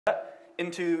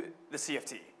into the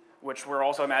CFT, which we're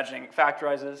also imagining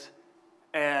factorizes.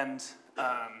 And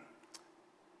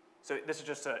so this is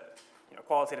just a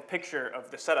qualitative picture of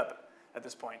the setup at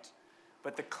this point.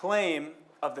 But the claim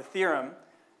of the theorem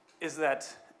is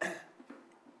that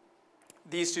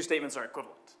these two statements are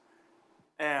equivalent.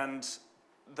 And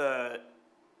the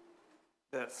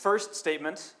first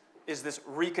statement is this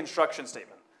reconstruction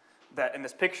statement that in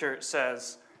this picture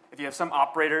says if you have some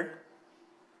operator,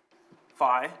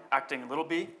 phi, acting in little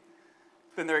b,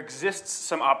 then there exists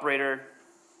some operator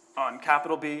on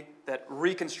capital B that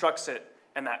reconstructs it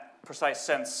in that precise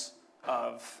sense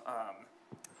of,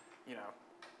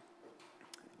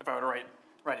 if I were to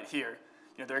write it here,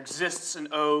 there exists an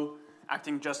O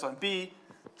acting just on B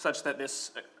such that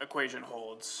this equation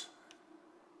holds.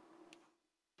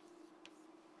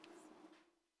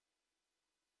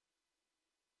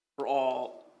 For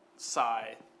all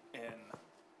psi in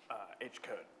H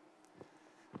code.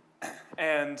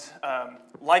 And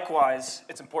likewise,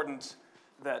 it's important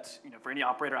that for any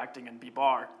operator acting in B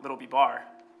bar, little b bar,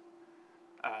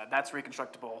 that's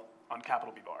reconstructible on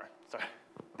capital B bar. Sorry,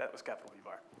 that was capital B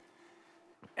bar.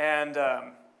 And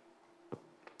the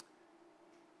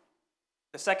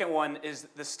second one is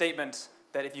the statement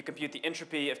that if you compute the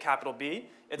entropy of capital B,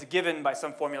 it's given by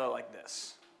some formula like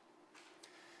this.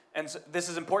 And so this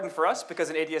is important for us because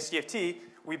in ADS-CFT,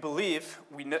 we believe,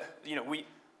 we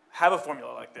have a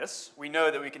formula like this. We know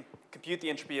that we can compute the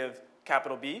entropy of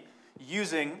capital B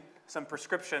using some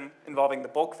prescription involving the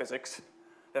bulk physics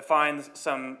that finds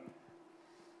some,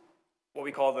 what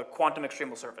we call the quantum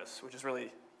extremal surface, which is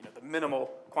really the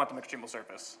minimal quantum extremal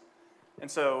surface. And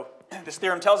so this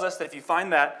theorem tells us that if you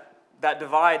find that, that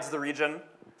divides the region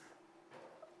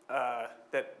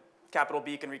that capital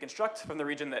B can reconstruct from the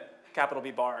region that capital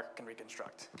B bar can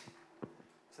reconstruct.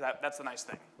 So that's the nice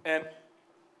thing. And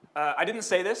I didn't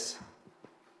say this,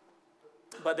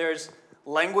 but there's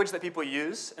language that people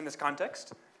use in this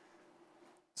context.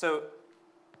 So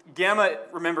gamma,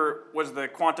 remember, was the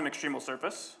quantum extremal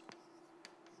surface.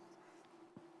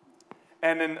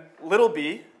 And then little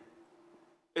b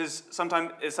is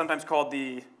sometimes called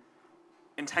the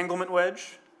entanglement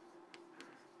wedge.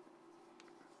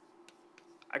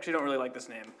 I actually don't really like this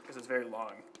name because it's very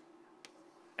long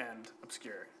and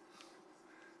obscure.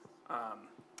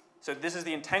 So this is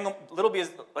the little b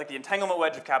is like the entanglement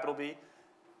wedge of capital B,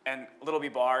 and little b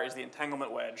bar is the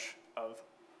entanglement wedge of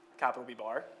capital B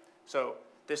bar. So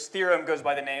this theorem goes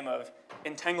by the name of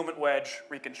entanglement wedge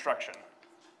reconstruction.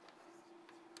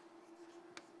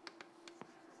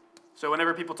 So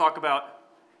whenever people talk about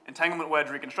entanglement wedge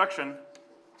reconstruction,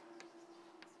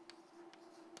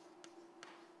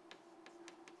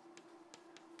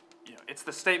 it's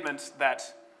the statement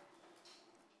that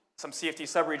some CFT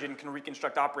subregion can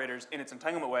reconstruct operators in its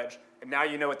entanglement wedge, and now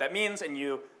you know what that means, and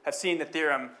you have seen the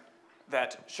theorem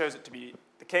that shows it to be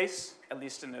the case, at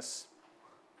least in this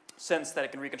sense that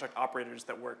it can reconstruct operators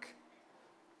that work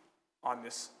on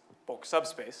this bulk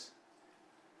subspace.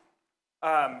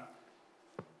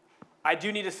 I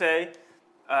do need to say,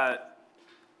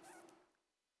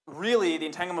 really the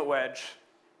entanglement wedge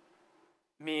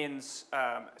means,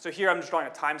 so here I'm just drawing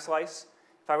a time slice.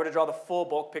 If I were to draw the full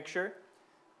bulk picture,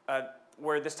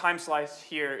 where this time slice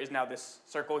here is now this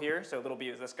circle here, so little b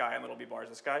is this guy and little b bar is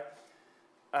this guy.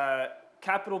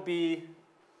 Capital B,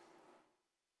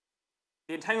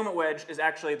 the entanglement wedge is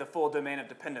actually the full domain of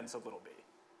dependence of little b,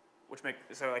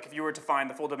 so like if you were to find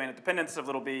the full domain of dependence of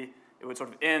little b, it would sort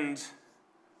of end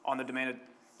on the domain of,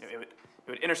 it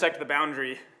would intersect the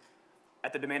boundary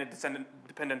at the domain of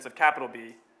dependence of capital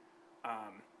B.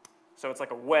 So it's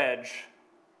like a wedge.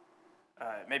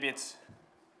 Maybe it's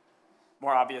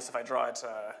more obvious if I draw it.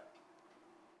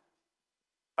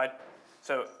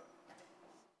 So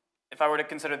if I were to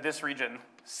consider this region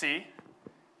C,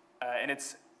 and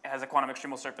it has a quantum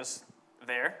extremal surface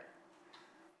there,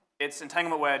 its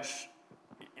entanglement wedge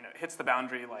hits the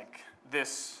boundary like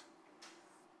this.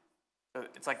 So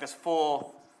it's like this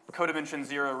full codimension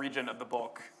 0 region of the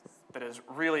bulk that is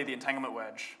really the entanglement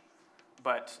wedge,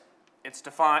 but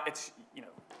it's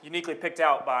uniquely picked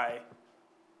out by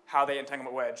how the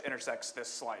entanglement wedge intersects this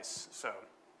slice. So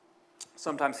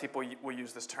sometimes people will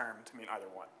use this term to mean either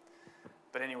one.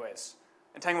 But anyways,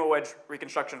 entanglement wedge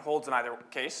reconstruction holds in either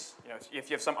case. If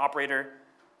you have some operator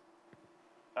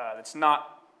that's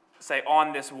not, say,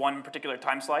 on this one particular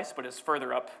time slice, but is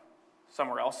further up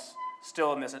somewhere else,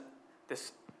 still in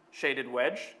this shaded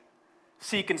wedge,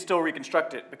 C can still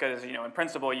reconstruct it because, in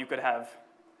principle, you could have,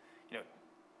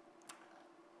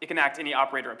 it can act any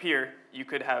operator up here. You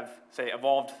could have, say,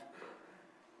 evolved.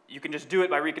 You can just do it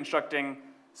by reconstructing,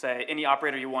 say, any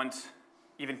operator you want,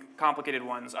 even complicated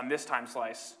ones on this time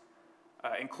slice,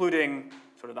 including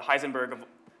sort of the Heisenberg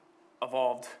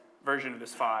evolved version of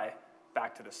this phi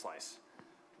back to this slice.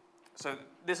 So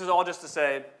this is all just to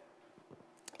say,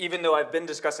 even though I've been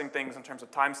discussing things in terms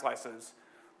of time slices,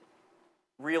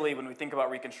 really when we think about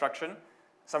reconstruction,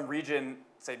 some region,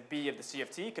 say B of the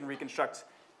CFT, can reconstruct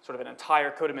sort of an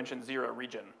entire codimension 0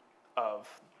 region of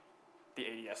the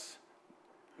ADS,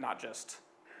 not just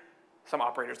some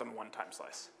operators on one time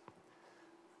slice.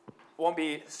 Won't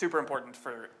be super important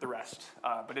for the rest,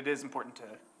 but it is important to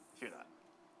hear that.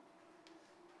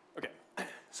 Okay,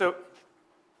 so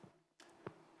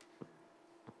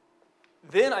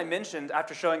then I mentioned,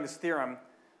 after showing this theorem,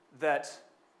 that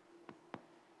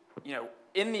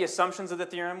in the assumptions of the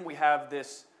theorem, we have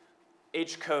this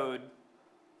H code,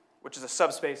 which is a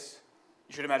subspace.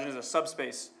 You should imagine as a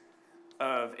subspace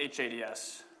of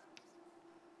HADS,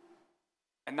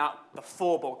 and not the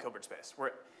full bulk Hilbert space.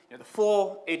 Where the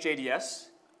full HADS,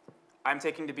 I'm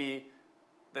taking to be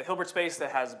the Hilbert space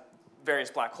that has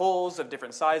various black holes of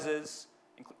different sizes,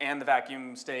 and the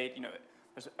vacuum state.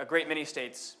 There's a great many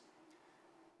states.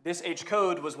 This H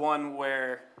code was one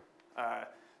where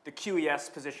the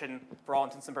QES position, for all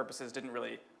intents and purposes, didn't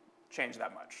really change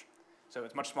that much. So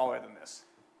it's much smaller than this.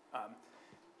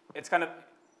 It's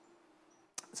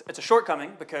a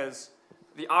shortcoming because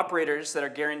the operators that are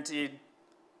guaranteed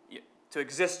to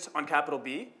exist on capital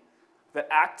B that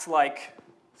act like,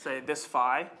 say, this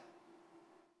phi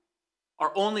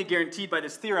are only guaranteed by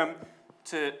this theorem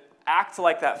to act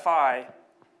like that phi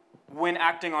when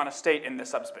acting on a state in this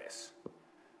subspace.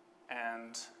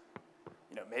 And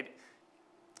maybe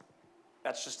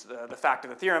that's just the fact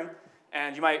of the theorem.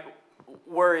 And you might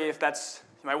worry if that's,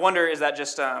 you might wonder, is that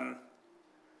just a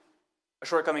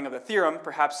shortcoming of the theorem?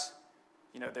 Perhaps,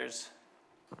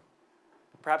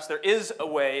 perhaps there is a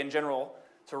way in general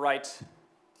to write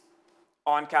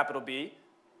on capital B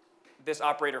this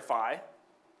operator phi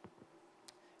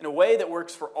in a way that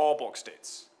works for all bulk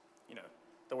states.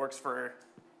 That works for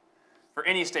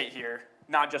any state here,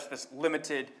 not just this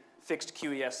limited fixed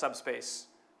QES subspace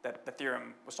that the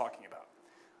theorem was talking about.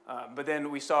 But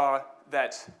then we saw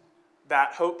that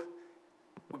that hope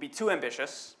would be too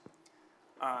ambitious.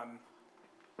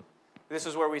 This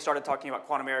is where we started talking about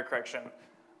quantum error correction,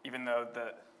 even though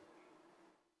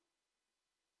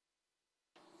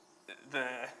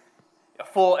a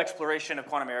full exploration of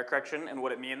quantum error correction and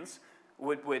what it means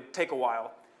would take a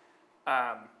while.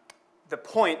 The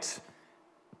point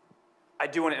I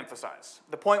do want to emphasize.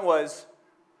 The point was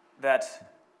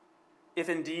that if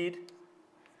indeed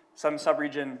some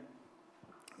subregion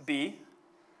B,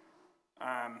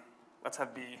 let's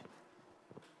have B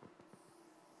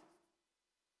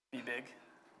big.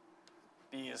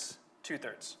 B is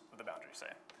 2/3 of the boundary,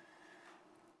 say.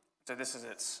 So this is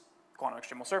its quantum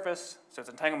extremal surface. So its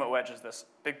entanglement wedge is this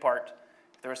big part.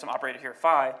 If there was some operator here,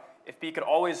 phi, if B could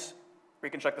always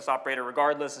reconstruct this operator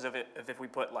regardless as if we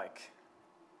put like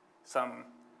some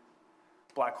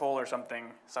black hole or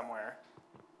something somewhere,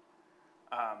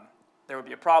 there would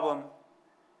be a problem.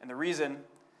 And the reason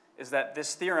is that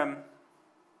this theorem,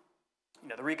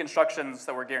 the reconstructions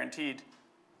that were guaranteed,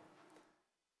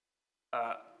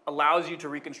 allows you to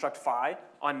reconstruct phi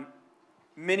on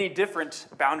many different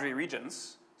boundary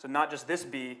regions. So not just this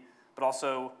B, but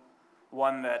also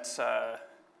one that,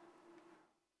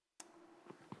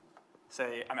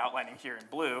 say, I'm outlining here in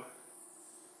blue,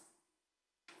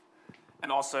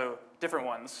 and also different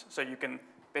ones. So you can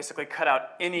basically cut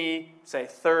out any, say,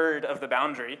 third of the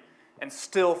boundary and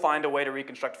still find a way to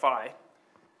reconstruct phi.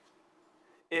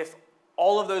 If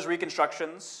all of those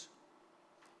reconstructions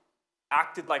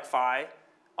acted like phi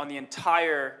on the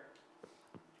entire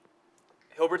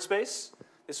Hilbert space,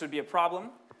 this would be a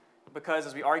problem because,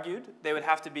 as we argued, they would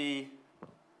have to be,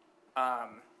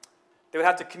 they would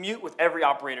have to commute with every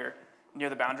operator near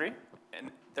the boundary,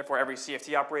 and therefore every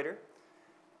CFT operator.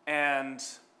 And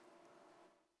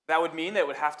that would mean that it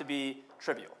would have to be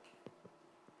trivial.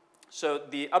 So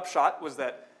the upshot was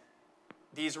that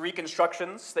these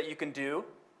reconstructions that you can do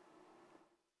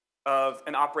of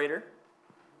an operator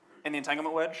in the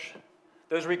entanglement wedge,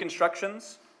 those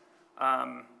reconstructions,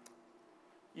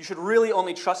 you should really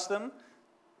only trust them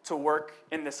to work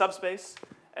in the subspace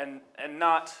and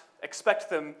not expect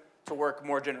them to work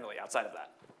more generally outside of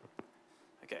that.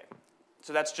 Okay,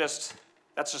 so that's just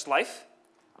life.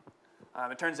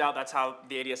 It turns out that's how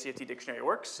the ADS-CFT dictionary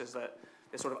works, is that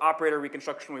this sort of operator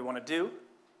reconstruction we want to do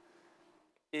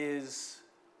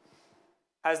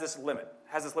has this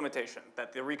limitation,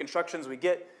 that the reconstructions we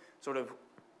get sort of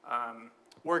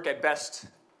work at best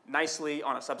nicely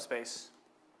on a subspace.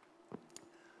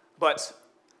 But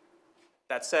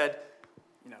that said,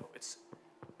 it's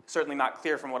certainly not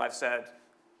clear from what I've said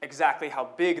exactly how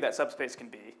big that subspace can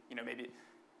be. Maybe,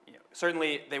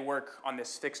 certainly they work on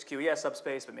this fixed QES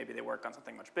subspace, but maybe they work on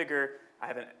something much bigger.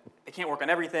 They can't work on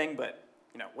everything, but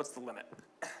what's the limit?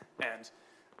 And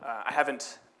I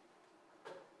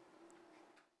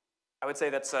would say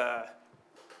that's a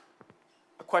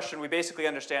question we basically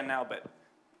understand now, but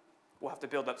we'll have to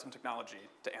build up some technology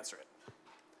to answer it.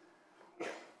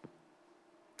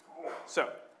 So,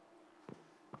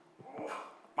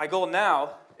 my goal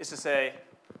now is to say,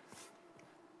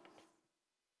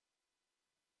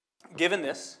 given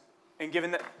this, and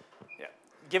given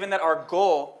that our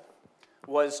goal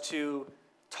was to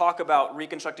talk about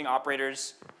reconstructing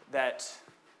operators that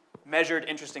measured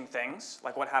interesting things,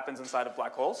 like what happens inside of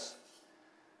black holes,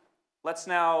 let's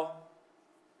now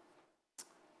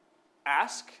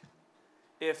ask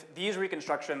if these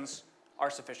reconstructions are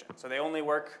sufficient. So they only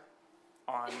work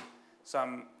on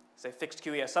some, say, fixed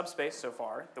QES subspace so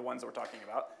far, the ones that we're talking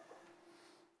about.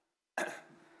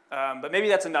 But maybe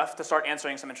that's enough to start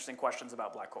answering some interesting questions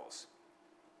about black holes.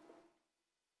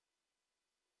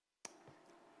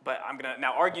 But I'm going to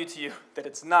now argue to you that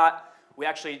it's not. We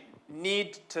actually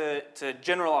need to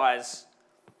generalize.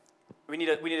 We need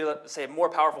to say a more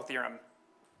powerful theorem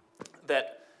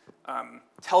that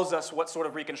tells us what sort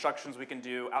of reconstructions we can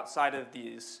do outside of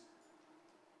these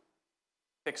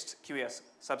fixed QES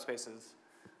subspaces,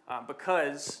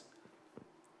 because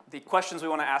the questions we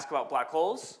want to ask about black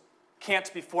holes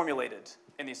can't be formulated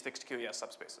in these fixed QES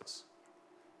subspaces.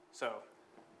 So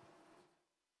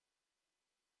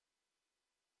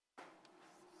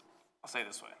I'll say it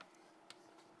this way.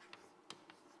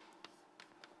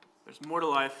 There's more to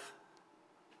life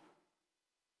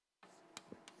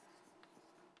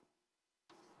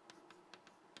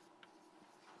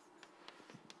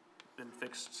than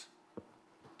fixed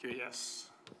QES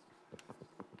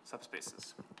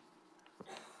subspaces.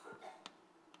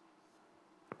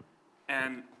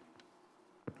 And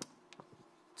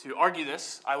to argue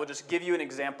this, I will just give you an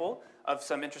example of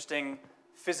some interesting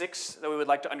physics that we would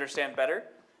like to understand better,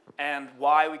 and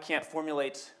why we can't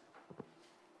formulate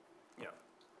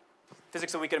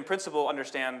physics that we can in principle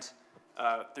understand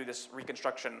through this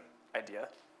reconstruction idea,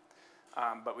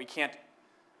 but we can't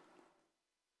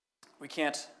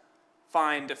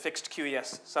find a fixed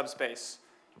QES subspace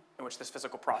in which this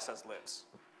physical process lives.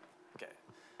 Okay,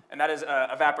 and that is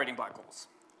evaporating black holes.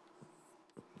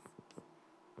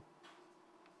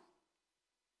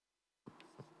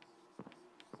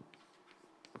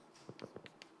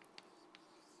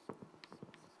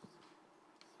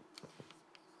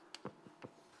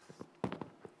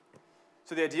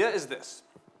 So the idea is this.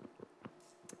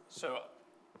 So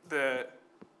the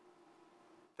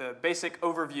basic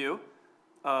overview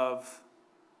of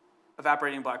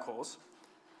evaporating black holes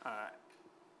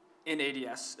in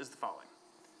ADS is the following.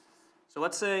 So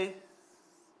let's say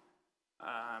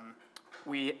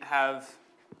we have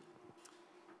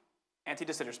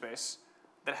anti-de Sitter space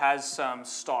that has some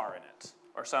star in it,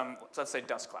 or some, let's say,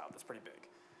 dust cloud that's pretty big.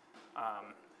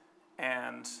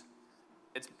 And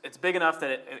it's big enough that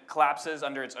it collapses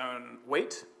under its own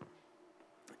weight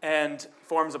and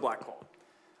forms a black hole.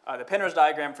 The Penrose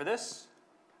diagram for this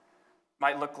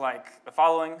might look like the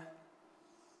following.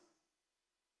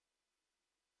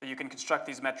 So you can construct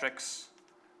these metrics.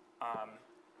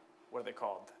 What are they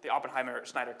called? The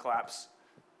Oppenheimer-Schneider collapse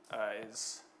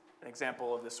is an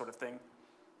example of this sort of thing.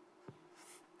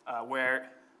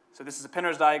 So this is a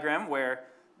Penrose diagram where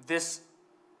this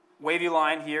wavy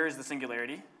line here is the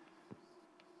singularity.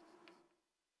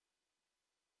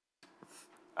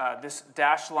 This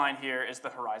dashed line here is the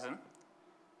horizon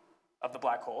of the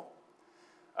black hole.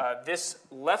 This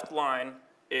left line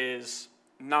is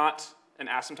not an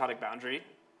asymptotic boundary.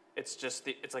 It's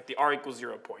like the r equals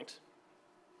 0 point.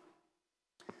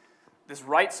 This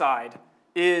right side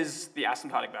is the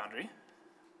asymptotic boundary.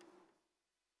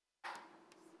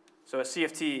 So a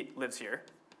CFT lives here.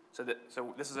 So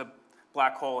this is a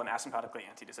black hole in asymptotically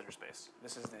anti-de Sitter space.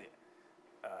 This is the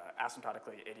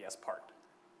asymptotically ADS part.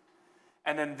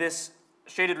 And then this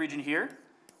shaded region here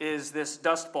is this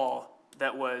dust ball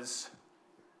that was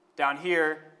down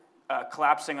here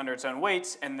collapsing under its own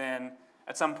weights, and then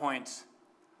at some point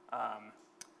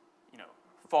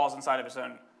falls inside of its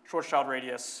own Schwarzschild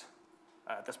radius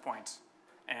at this point,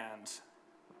 and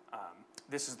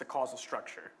this is the causal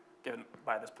structure given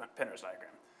by this Penrose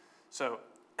diagram. So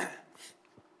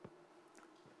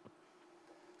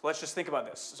let's just think about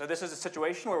this. So this is a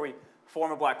situation where we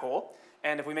form a black hole,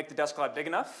 and if we make the dust cloud big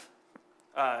enough,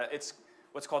 it's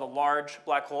what's called a large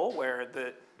black hole, where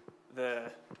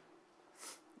the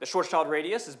Schwarzschild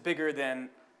radius is bigger than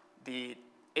the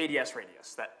ADS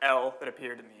radius, that L that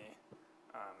appeared in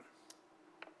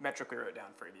metrically wrote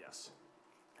down for ADS.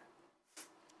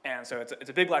 And so it's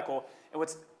a big black hole.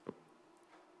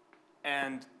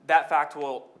 And that fact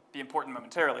will be important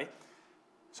momentarily.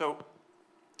 So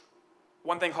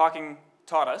one thing Hawking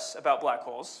taught us about black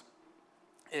holes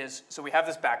is, so we have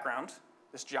this background,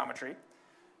 this geometry,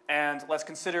 and let's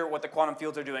consider what the quantum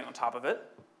fields are doing on top of it.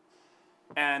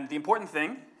 And the important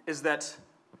thing is that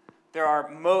there are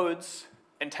modes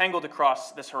entangled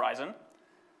across this horizon.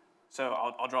 So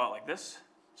I'll draw it like this.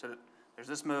 So that there's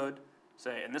this mode,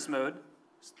 say, and this mode.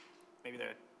 Maybe there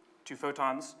are two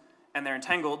photons, and they're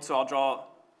entangled, so I'll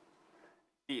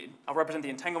represent the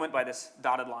entanglement by this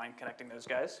dotted line connecting those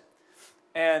guys.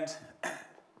 And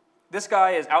this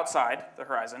guy is outside the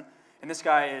horizon, and this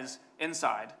guy is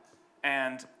inside,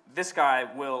 and this guy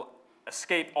will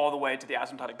escape all the way to the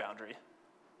asymptotic boundary,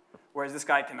 whereas this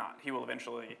guy cannot. He will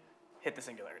eventually hit the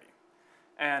singularity.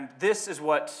 And this is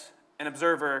what an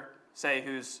observer, say,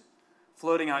 who's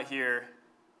floating out here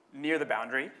near the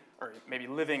boundary, or maybe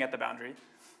living at the boundary,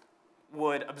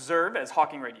 would observe as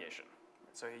Hawking radiation.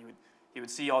 So he would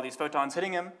see all these photons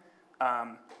hitting him,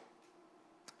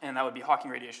 and that would be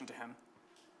Hawking radiation to him.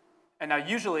 And now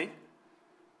usually,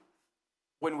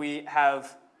 when we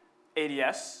have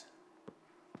ADS,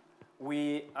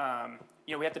 we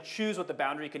have to choose what the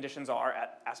boundary conditions are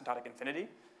at asymptotic infinity.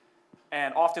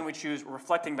 And often we choose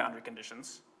reflecting boundary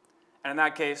conditions. And in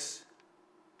that case,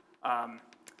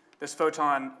 this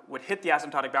photon would hit the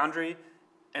asymptotic boundary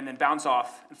and then bounce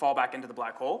off and fall back into the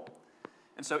black hole.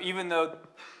 And so even though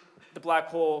the black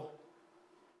hole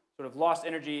sort of lost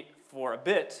energy for a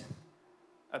bit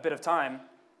of time,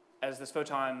 as this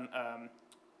photon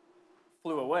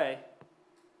flew away,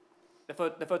 the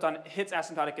photon hits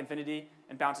asymptotic infinity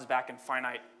and bounces back in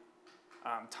finite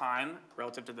time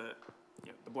relative to the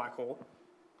black hole.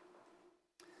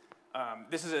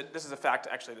 This is a fact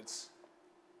actually that's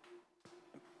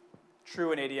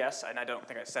true in ADS, and I don't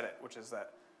think I said it, which is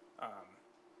that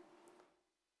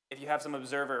if you have some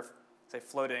observer, say,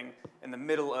 floating in the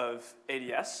middle of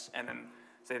ADS, and then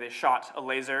say they shot a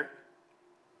laser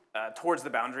towards the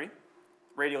boundary,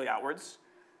 radially outwards,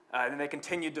 and then they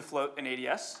continued to float in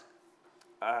ADS,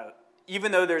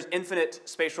 even though there's infinite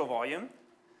spatial volume,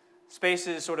 space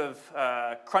is sort of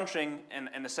crunching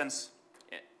in the sense,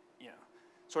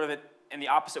 sort of in the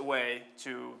opposite way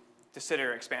to de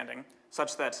Sitter expanding,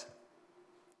 such that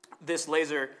this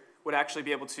laser would actually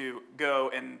be able to go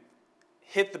and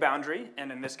hit the boundary,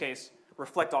 and in this case,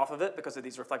 reflect off of it because of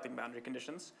these reflecting boundary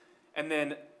conditions, and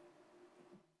then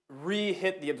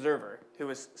re-hit the observer, who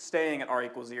is staying at r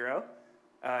equals 0,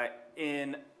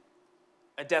 in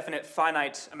a definite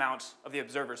finite amount of the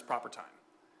observer's proper time.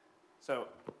 So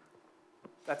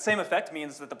that same effect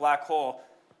means that the black hole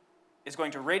is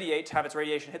going to radiate, have its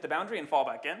radiation hit the boundary and fall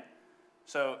back in.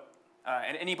 So,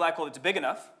 and any black hole that's big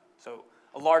enough, so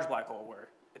a large black hole where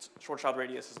its Schwarzschild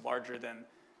radius is larger than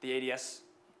the ADS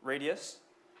radius,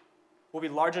 will be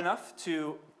large enough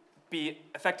to be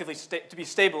effectively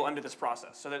stable under this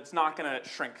process, so that it's not going to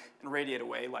shrink and radiate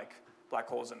away like black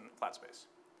holes in flat space.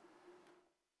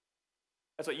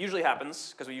 That's what usually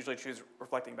happens, because we usually choose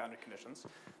reflecting boundary conditions.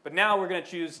 But now we're going to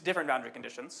choose different boundary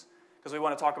conditions, because we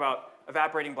want to talk about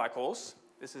evaporating black holes.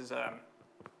 This is a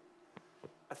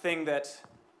thing that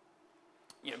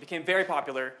became very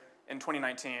popular in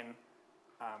 2019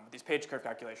 with these page curve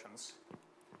calculations,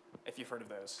 if you've heard of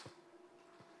those.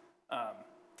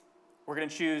 We're going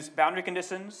to choose boundary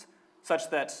conditions such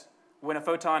that when a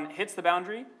photon hits the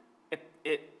boundary,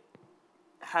 it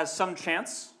has some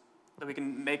chance that we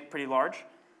can make pretty large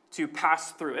to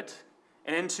pass through it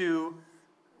and into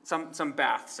some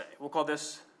bath, say. We'll call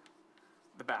this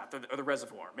the bath or the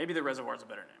reservoir. Maybe the reservoir is a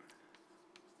better name,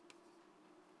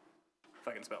 if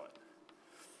I can spell it.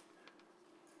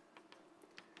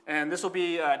 And this will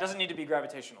be, it doesn't need to be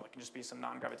gravitational. It can just be some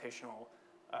non-gravitational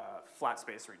flat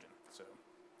space region. So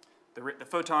the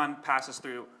photon passes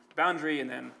through the boundary, and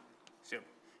then so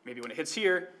maybe when it hits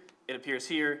here, it appears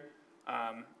here,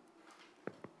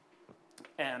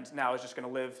 and now it's just going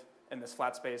to live in this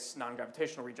flat space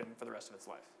non-gravitational region for the rest of its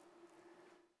life.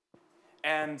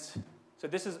 And so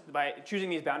this is, by choosing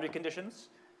these boundary conditions,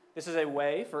 this is a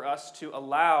way for us to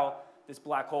allow this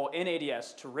black hole in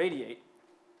ADS to radiate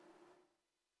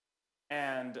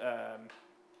and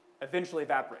eventually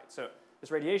evaporate. So this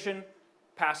radiation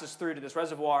passes through to this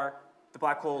reservoir, the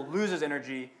black hole loses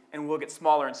energy, and will get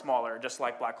smaller and smaller, just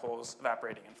like black holes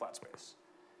evaporating in flat space.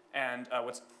 And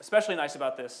what's especially nice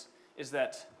about this is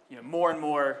that more and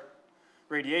more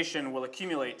radiation will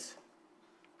accumulate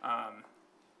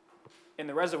in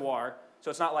the reservoir, so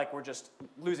it's not like we're just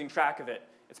losing track of it.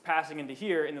 It's passing into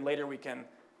here, and then later we can,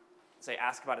 say,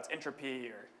 ask about its entropy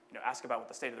or ask about what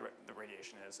the state of the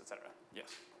radiation is, et cetera. Yes.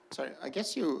 Sorry, I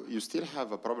guess you still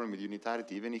have a problem with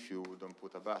unitarity even if you don't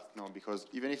put a bath, no? Because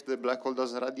even if the black hole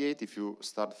doesn't radiate, if you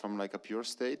start from like a pure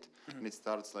state and it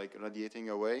starts like radiating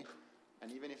away,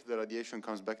 and even if the radiation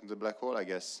comes back into the black hole, I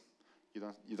guess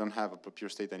you don't have a pure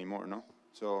state anymore, no?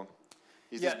 So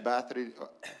is this bath really,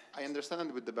 I understand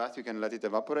that with the bath you can let it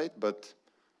evaporate, but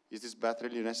is this bath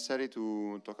really necessary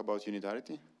to talk about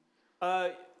unitarity?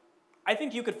 I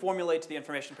think you could formulate the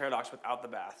information paradox without the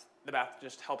bath. The bath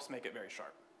just helps make it very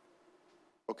sharp.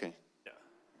 Okay. Yeah.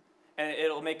 And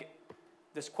it'll make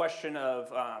this question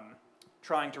of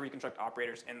trying to reconstruct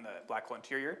operators in the black hole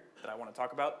interior that I want to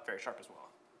talk about very sharp as well.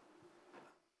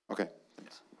 Okay,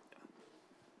 thanks.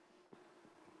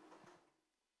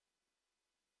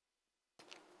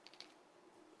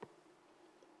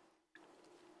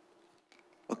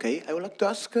 Okay, I would like to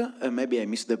ask, maybe I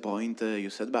missed the point you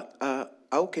said, but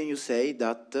how can you say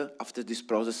that after this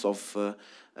process of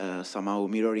somehow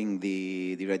mirroring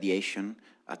the radiation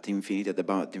at infinity, at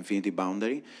the infinity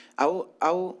boundary,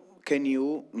 how can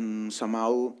you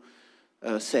somehow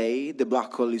say the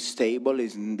black hole is stable,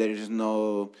 there is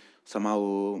no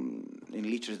somehow in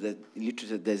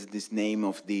literature there's this name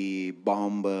of the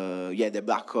bomb, the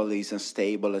black hole is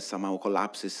unstable and somehow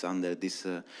collapses under this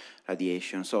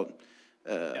radiation. So,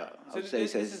 I would say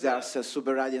there's a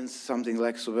super radiance, something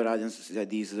like super radiance, that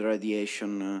this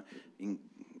radiation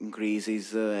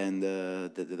increases and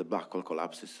the black hole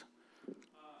collapses.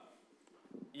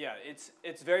 Yeah,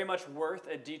 it's very much worth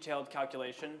a detailed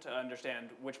calculation to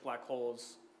understand which black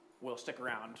holes will stick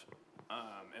around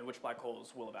and which black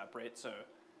holes will evaporate. So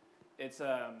it's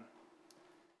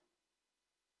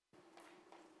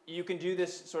you can do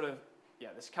this sort of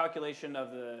this calculation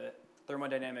of the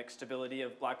thermodynamic stability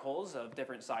of black holes of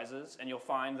different sizes, and you'll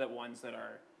find that ones that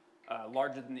are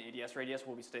larger than the ADS radius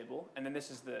will be stable, and then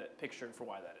this is the picture for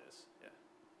why that is.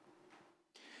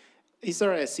 Is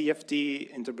there a CFT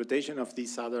interpretation of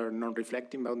these other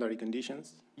non-reflecting boundary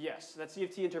conditions? Yes, that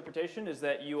CFT interpretation is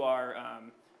that you are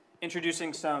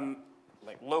introducing some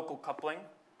local coupling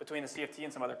between the CFT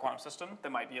and some other quantum system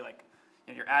that might be like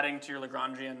you're adding to your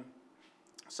Lagrangian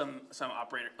some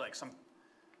operator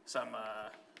some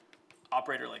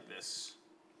operator like this.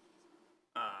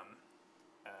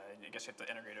 I guess you have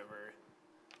to integrate over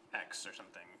x or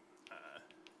something.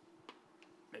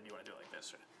 Maybe you want to do it like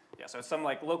this. Yeah, so it's some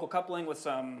local coupling with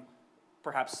some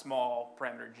perhaps small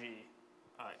parameter g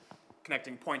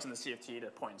connecting points in the CFT to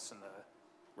points in the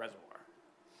reservoir.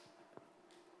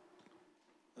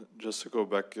 Just to go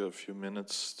back a few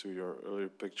minutes to your earlier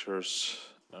pictures,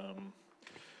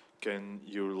 can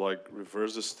you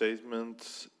reverse the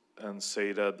statement and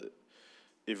say that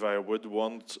if I would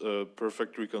want a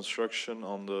perfect reconstruction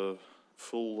on the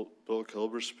full bulk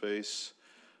Hilbert space,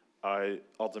 I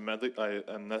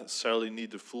necessarily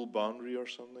need the full boundary or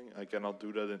something? I cannot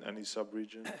do that in any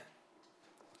subregion?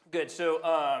 Good, so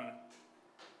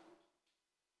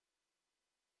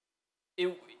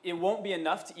it won't be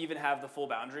enough to even have the full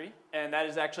boundary, and that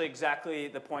is actually exactly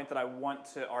the point that I want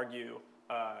to argue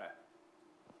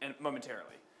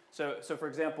momentarily. So for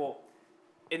example,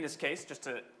 in this case, just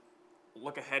to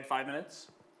look ahead 5 minutes,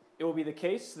 it will be the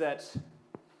case that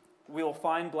we will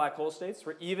find black hole states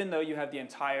where even though you have the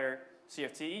entire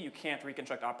CFT, you can't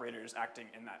reconstruct operators acting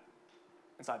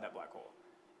inside that black hole.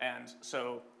 And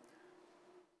so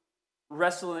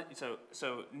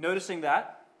noticing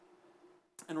that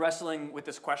and wrestling with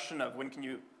this question of when can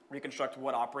you reconstruct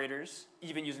what operators,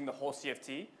 even using the whole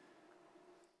CFT,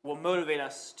 will motivate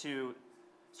us to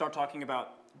start talking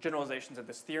about generalizations of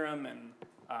this theorem and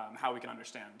how we can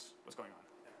understand what's going on.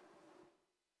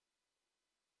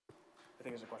 I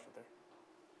think there's a question there.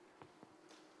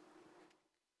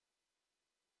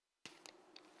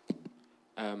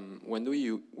 When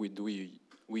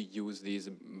we use this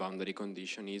boundary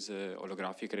condition, is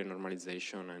holographic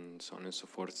renormalization and so on and so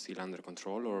forth still under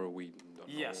control, or we don't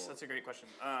know? Yes, that's a great question.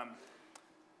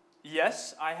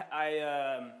 Yes,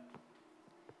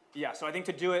 so I think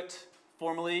to do it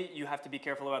formally, you have to be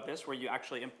careful about this, where you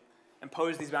actually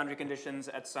impose these boundary conditions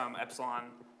at some epsilon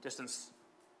distance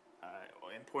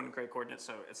in point and gray coordinates,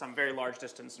 so at some very large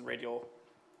distance in radial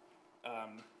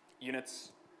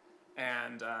units,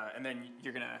 and then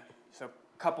you're gonna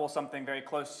couple something very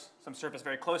close, some surface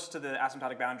very close to the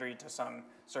asymptotic boundary to some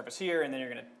surface here, and then you're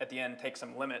gonna at the end take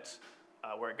some limit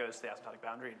where it goes to the asymptotic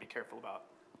boundary, and be careful about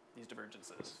these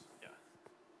divergences. Yeah,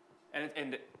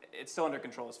 and it's still under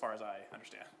control as far as I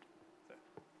understand.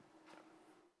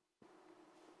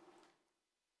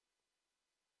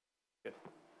 Good.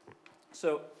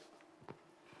 So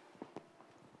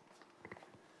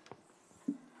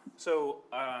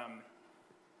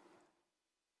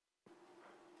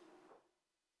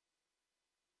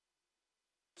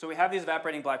So we have these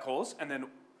evaporating black holes, and then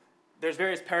there's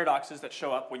various paradoxes that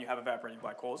show up when you have evaporating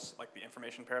black holes, like the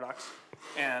information paradox.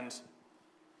 And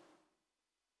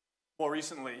more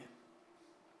recently,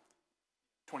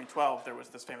 2012, there was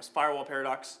this famous firewall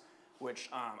paradox,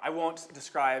 which I won't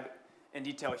describe in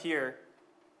detail here,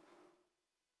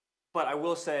 but I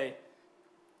will say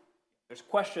there's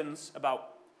questions about,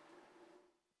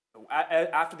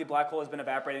 after the black hole has been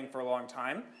evaporating for a long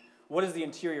time, what does the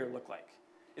interior look like?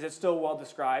 Is it still well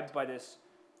described by this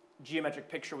geometric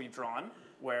picture we've drawn,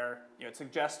 where it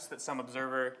suggests that some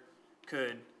observer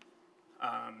could,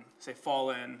 say, fall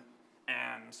in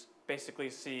and basically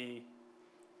see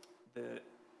the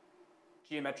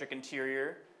geometric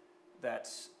interior that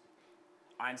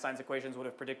Einstein's equations would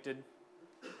have predicted?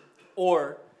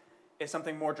 Or is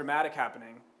something more dramatic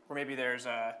happening, where maybe there's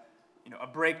a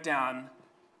breakdown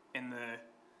in the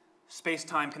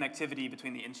space-time connectivity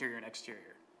between the interior and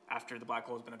exterior after the black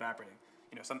hole has been evaporating?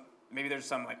 Maybe there's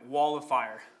some like wall of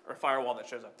fire or firewall that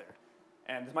shows up there.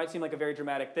 And this might seem like a very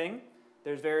dramatic thing.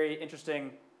 There's very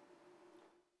interesting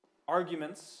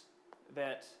arguments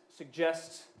that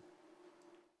suggest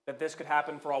that this could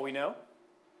happen for all we know.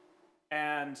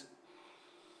 And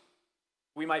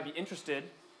we might be interested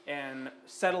in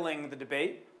settling the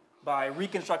debate by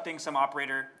reconstructing some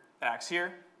operator that acts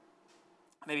here,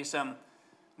 maybe some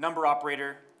number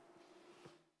operator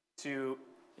to,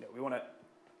 we want to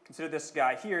consider this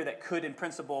guy here that could, in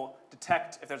principle,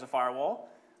 detect if there's a firewall,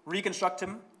 reconstruct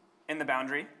him in the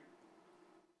boundary,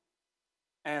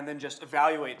 and then just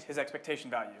evaluate his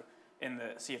expectation value in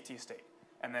the CFT state.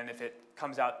 And then if it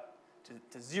comes out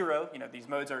to 0, these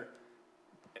modes are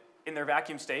in their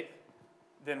vacuum state,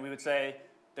 then we would say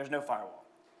there's no firewall.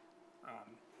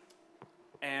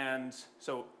 And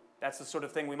so that's the sort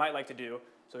of thing we might like to do.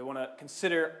 So we want to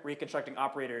consider reconstructing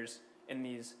operators in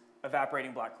these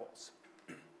evaporating black holes.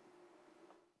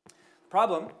 The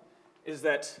problem is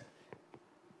that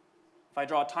if I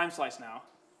draw a time slice now,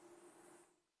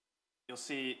 you'll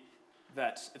see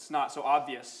that it's not so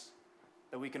obvious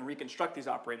that we can reconstruct these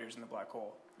operators in the black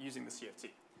hole using the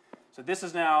CFT. So this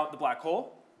is now the black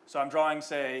hole. So I'm drawing,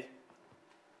 say,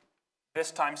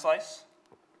 this time slice.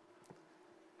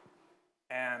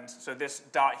 And so this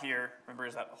dot here, remember,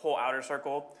 is that whole outer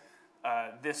circle.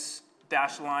 This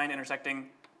dashed line intersecting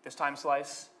this time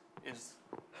slice is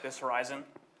this horizon.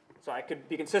 So I could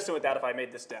be consistent with that if I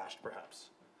made this dashed, perhaps.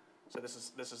 So this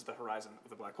is the horizon of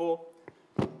the black hole.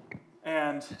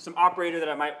 And some operator that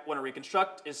I might want to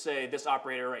reconstruct is, say, this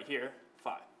operator right here,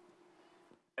 phi.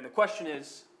 And the question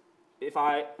is, if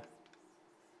I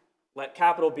let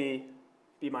capital B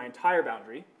be my entire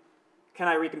boundary, can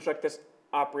I reconstruct this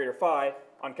operator phi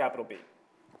on capital B?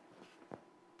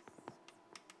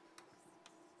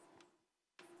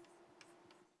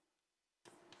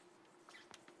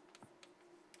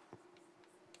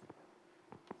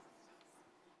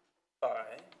 Phi,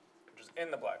 which is in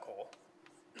the black hole,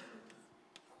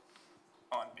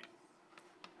 on B.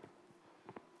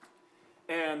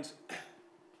 And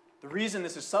the reason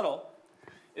this is subtle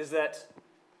is that,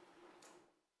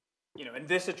 in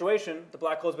this situation, the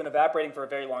black hole has been evaporating for a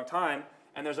very long time,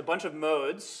 and there's a bunch of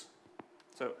modes.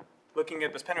 So looking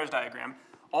at this Penrose diagram,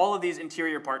 all of these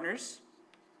interior partners,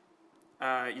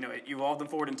 it evolved them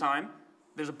forward in time.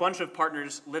 There's a bunch of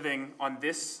partners living on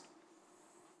this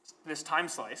time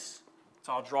slice,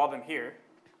 so I'll draw them here.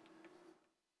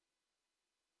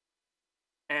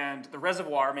 And the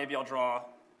reservoir, maybe I'll draw,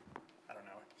 I don't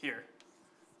know, here.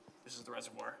 This is the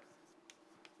reservoir.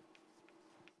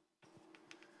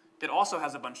 It also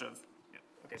has a bunch of,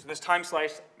 okay, so this time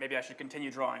slice, maybe I should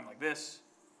continue drawing like this.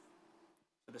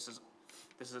 So this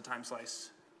is a time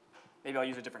slice. Maybe I'll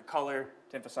use a different color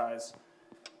to emphasize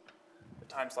the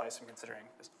time slice I'm considering,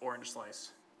 this orange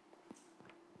slice.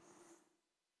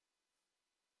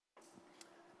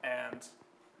 And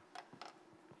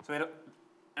so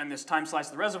and this time slice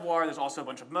of the reservoir, there's also a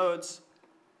bunch of modes.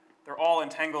 They're all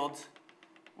entangled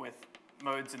with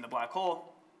modes in the black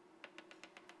hole.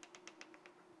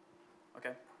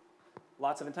 Okay,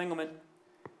 lots of entanglement.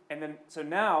 And then, so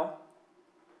now,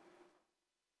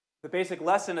 the basic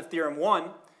lesson of Theorem 1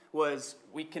 was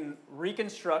we can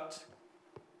reconstruct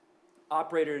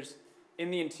operators in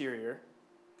the interior.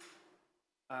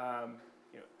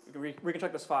 We can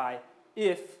reconstruct this phi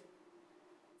if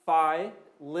phi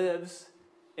lives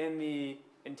in the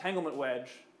entanglement wedge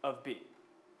of B.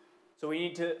 So we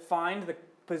need to find the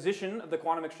position of the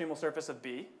quantum extremal surface of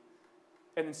B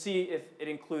and then see if it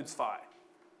includes phi.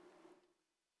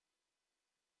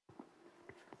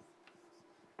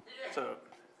 So,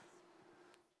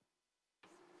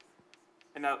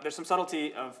 and now there's some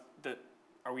subtlety of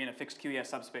are we in a fixed QES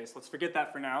subspace? Let's forget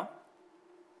that for now.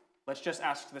 let's just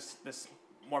ask this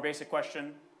more basic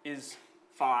question: is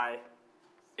phi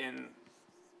in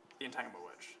the entanglement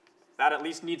wedge? That at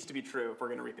least needs to be true if we're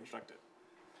going to reconstruct it.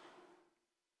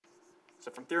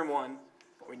 So from theorem 1,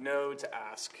 what we know to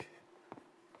ask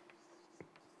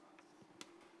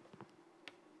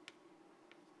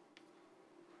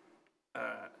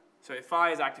so if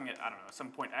phi is acting at, I don't know, some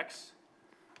point x,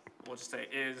 we'll just say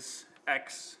is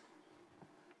x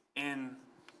in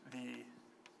the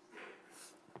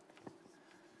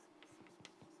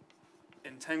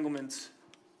entanglement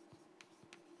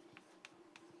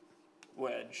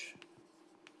wedge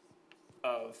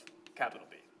of capital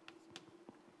B.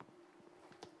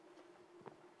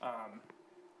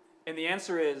 And the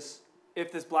answer is,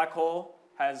 if this black hole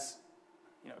has,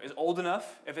 is old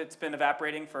enough, if it's been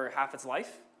evaporating for half its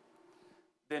life,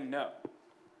 then no.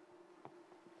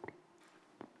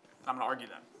 I'm going to argue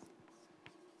that.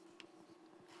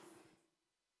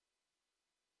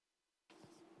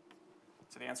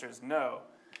 So the answer is no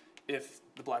if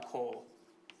the black hole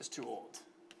is too old.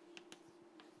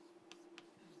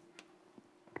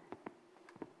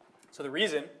 So the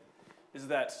reason is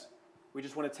that we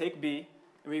just want to take B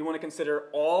and we want to consider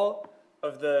all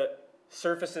of the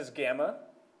surfaces gamma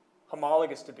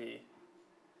homologous to B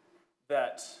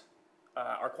that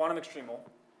are quantum extremal.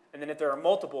 And then if there are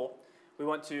multiple, we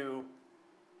want to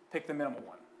pick the minimal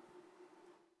one.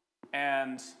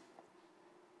 And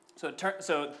so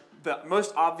the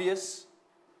most obvious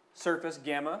surface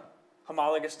gamma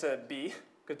homologous to B,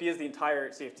 because B is the entire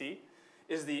CFT,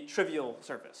 is the trivial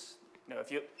surface.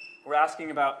 If we're asking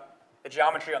about the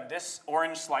geometry on this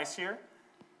orange slice here,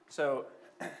 so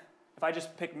if I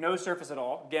just pick no surface at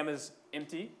all, gamma is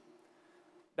empty,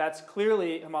 that's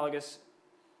clearly homologous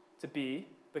to B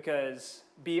because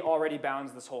B already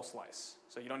bounds this whole slice.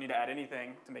 So you don't need to add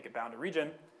anything to make it bound a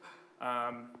region.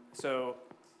 So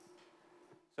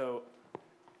if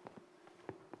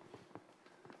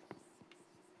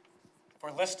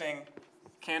we're listing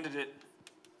candidate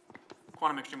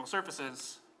quantum extremal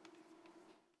surfaces,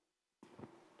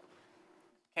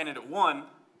 candidate 1,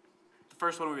 the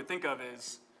first one we would think of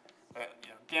is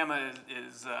gamma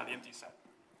is the empty set.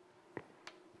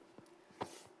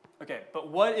 Okay, but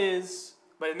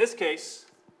in this case,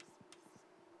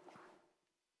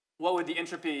 what would the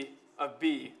entropy of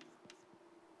B,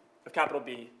 of capital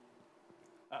B,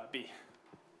 be?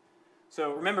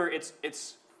 So remember,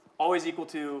 it's always equal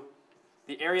to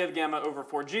the area of gamma over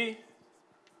 4G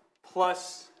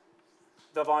plus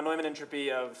the von Neumann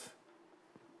entropy of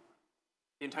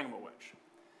the entanglement wedge.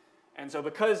 And so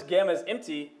because gamma is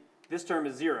empty, this term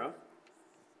is 0.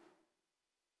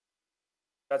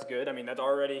 That's good. I mean, that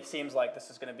already seems like this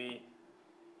is going to be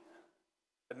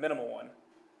the minimal one.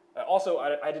 Also,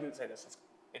 I didn't say this.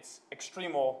 It's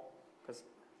extremal because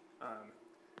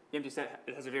the empty set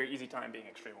has a very easy time being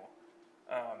extremal.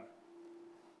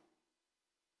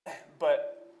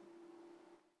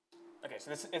 Okay, so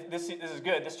this is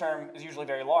good. This term is usually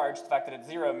very large. The fact that it's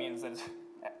 0 means that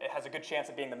it has a good chance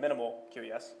of being the minimal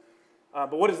QES.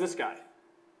 But what is this guy?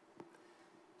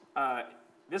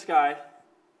 This guy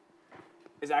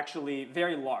is actually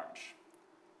very large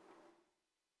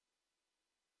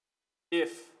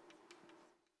if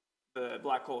the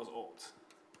black hole is old.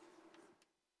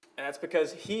 And that's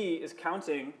because he is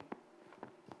counting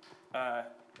the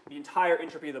entire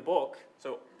entropy of the bulk,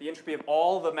 so the entropy of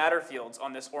all the matter fields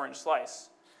on this orange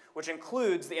slice, which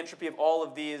includes the entropy of all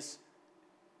of these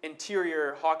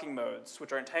interior Hawking modes,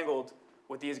 which are entangled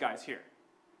with these guys here.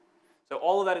 So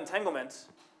all of that entanglement,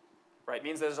 right,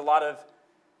 means there's a lot of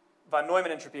von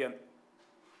Neumann entropy of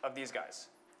these guys.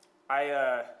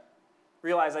 I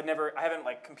realize I haven't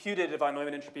computed a von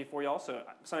Neumann entropy for y'all, so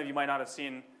some of you might not have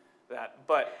seen that.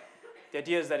 But the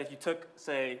idea is that if you took,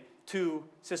 say, 2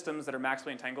 systems that are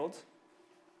maximally entangled,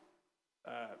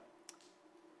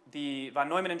 the von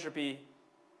Neumann entropy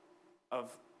of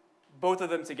both of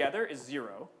them together is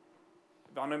 0.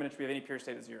 The von Neumann entropy of any pure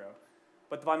state is 0.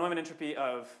 But the von Neumann entropy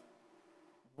of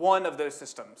one of those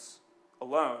systems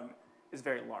alone is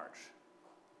very large.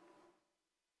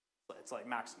 It's like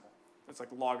maximal. It's like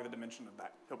log of the dimension of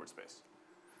that Hilbert space.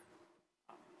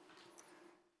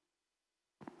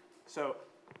 So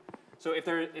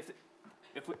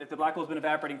if the black hole's been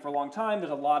evaporating for a long time,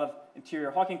 there's a lot of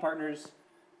interior Hawking partners,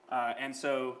 and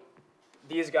so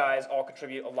these guys all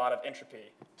contribute a lot of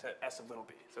entropy to S of little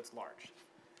b, so it's large.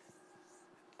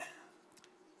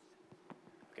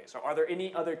 Okay, so are there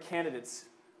any other candidates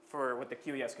for what the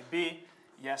QES could be?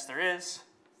 Yes, there is.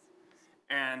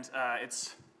 And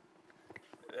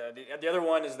the other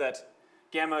one is that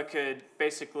gamma could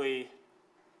basically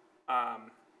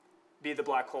be the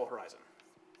black hole horizon.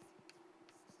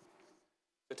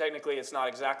 So technically, it's not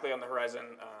exactly on the horizon.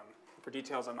 For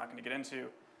details, I'm not going to get into.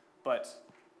 But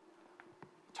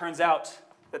it turns out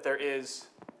that there is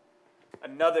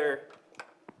another.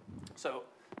 So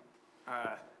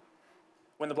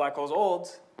when the black hole is old,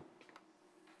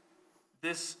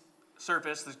 this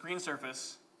surface, this green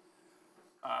surface,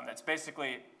 that's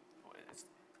basically,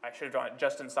 I should have drawn it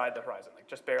just inside the horizon, like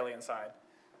just barely inside,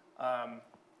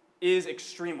 is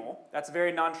extremal. That's a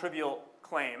very non-trivial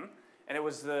claim, and it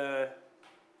was the,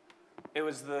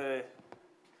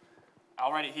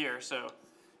 I'll write it here. So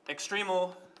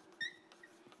extremal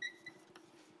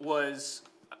was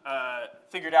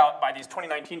figured out by these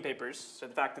 2019 papers. So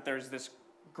the fact that there's this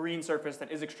green surface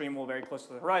that is extremal, very close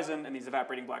to the horizon, and these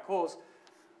evaporating black holes,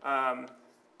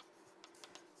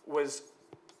 was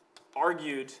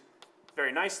argued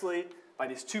very nicely by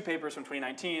these two papers from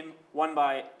 2019, one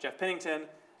by Jeff Pennington,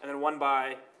 and then one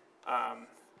by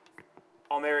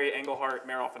Almeri, Engelhardt,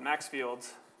 Meroff, and Maxfield.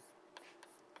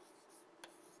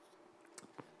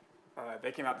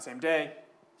 They came out the same day.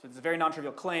 So it's a very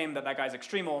non-trivial claim that that guy's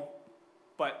extremal.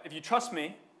 But if you trust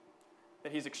me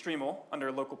that he's extremal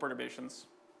under local perturbations,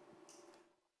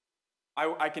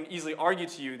 I can easily argue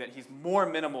to you that he's more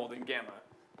minimal than gamma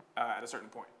at a certain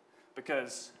point.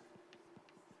 Because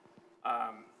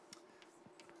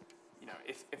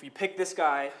if you pick this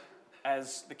guy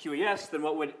as the QES, then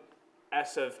what would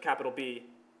S of capital B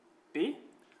be?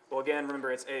 Well, again,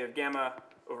 remember it's A of gamma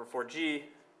over 4G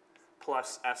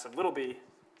plus S of little b.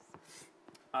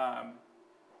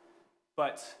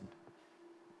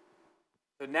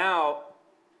 So now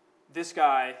this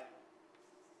guy,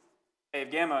 A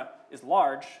of gamma, is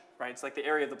large, right? It's like the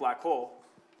area of the black hole.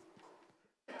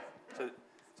 So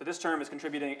this term is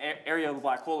contributing area of the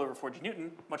black hole over 4G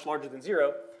Newton, much larger than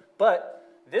 0. But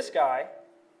this guy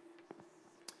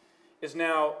is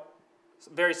now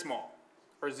very small,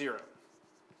 or 0.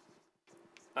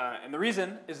 And the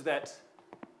reason is that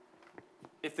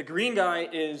if the green guy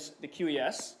is the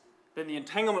QES, then the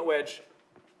entanglement wedge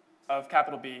of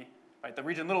capital B, right, the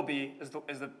region little b, is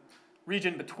the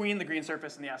region between the green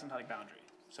surface and the asymptotic boundary.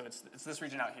 So it's this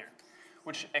region out here,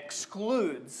 which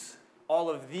excludes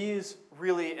all of these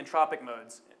really entropic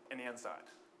modes in the inside.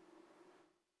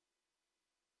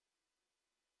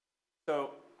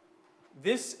 So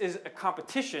this is a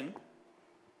competition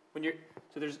when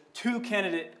so there's two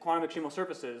candidate quantum extremal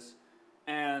surfaces,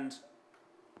 and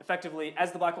effectively,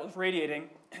 as the black hole is radiating,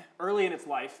 early in its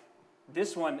life,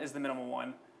 this one is the minimal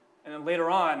one, and then later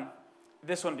on,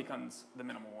 this one becomes the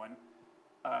minimal one,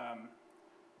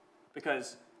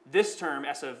 because this term,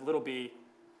 S of little b,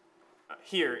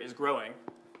 here is growing.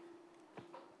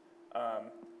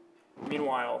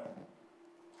 Meanwhile,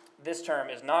 this term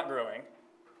is not growing,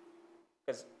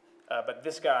 but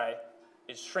this guy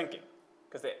is shrinking,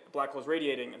 because the black hole is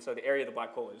radiating, and so the area of the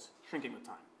black hole is shrinking with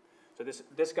time. So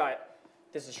this guy,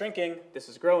 this is shrinking, this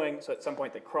is growing, so at some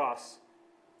point they cross.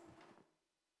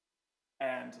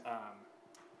 And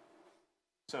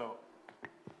so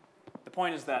the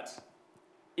point is that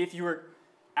if you were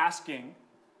asking,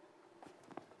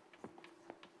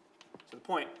 so the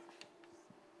point,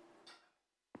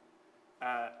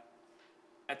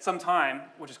 at some time,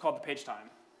 which is called the page time,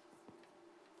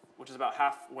 which is about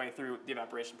halfway through the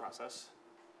evaporation process,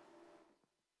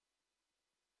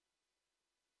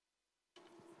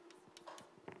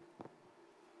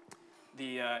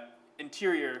 the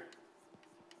interior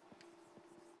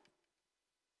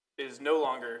is no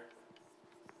longer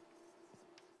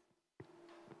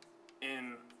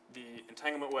in the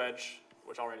entanglement wedge,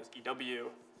 which I'll write as EW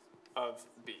of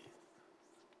B.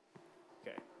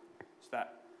 Okay, so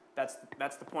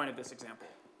that's the point of this example,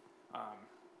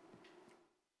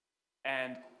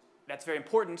 and that's very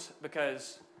important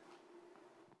because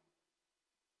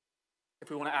if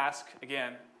we want to ask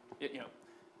again,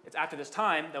 it's after this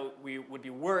time that we would be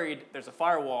worried there's a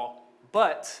firewall,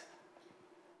 but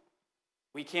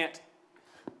we can't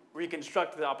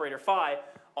reconstruct the operator phi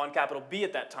on capital B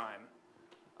at that time,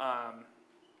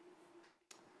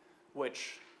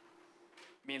 which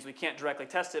means we can't directly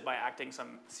test it by acting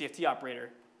some CFT operator.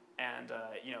 And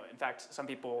in fact, some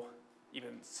people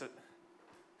even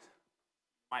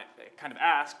might kind of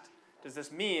asked, does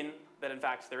this mean that in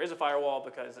fact there is a firewall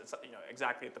because it's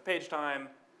exactly at the page time?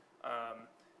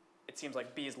 It seems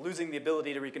like B is losing the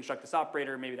ability to reconstruct this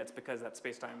operator. Maybe that's because that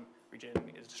space-time region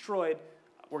is destroyed.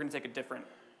 We're going to take a different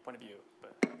point of view.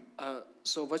 But.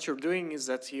 So what you're doing is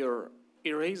that you're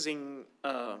erasing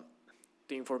the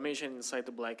information inside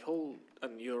the black hole,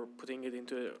 and you're putting it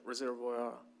into a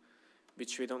reservoir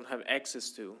which we don't have access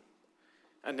to.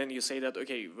 And then you say that,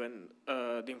 okay, when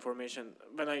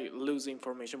when I lose the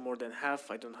information more than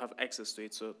half, I don't have access to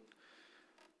it. So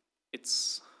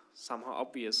it's somehow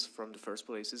obvious from the first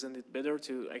place. Isn't it better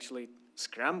to actually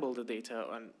scramble the data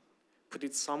and put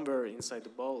it somewhere inside the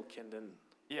bulk and then?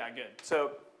 Yeah, good.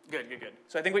 So, good.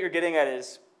 So I think what you're getting at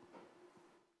is,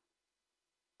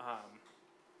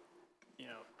 you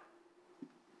know,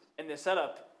 in this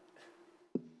setup,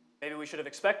 maybe we should have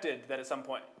expected that at some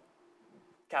point,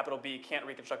 capital B can't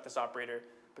reconstruct this operator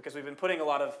because we've been putting a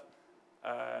lot of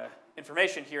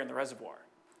information here in the reservoir.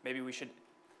 Maybe we should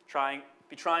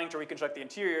be trying to reconstruct the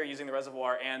interior using the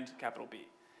reservoir and capital B.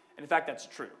 And in fact, that's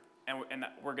true. And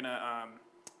we're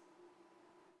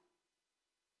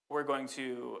going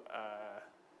to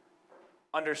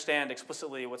understand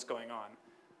explicitly what's going on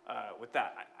with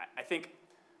that. I think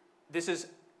this is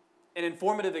an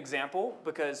informative example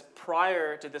because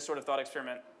prior to this sort of thought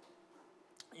experiment,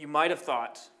 you might have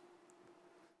thought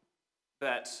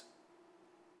that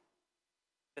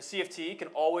the CFT can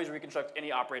always reconstruct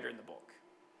any operator in the bulk.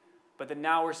 But then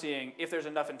now we're seeing if there's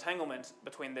enough entanglement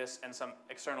between this and some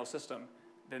external system,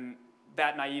 then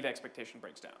that naive expectation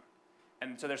breaks down.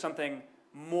 And so there's something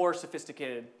more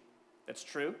sophisticated that's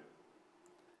true.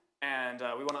 And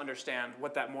we want to understand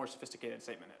what that more sophisticated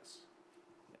statement is.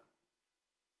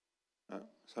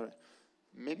 Sorry.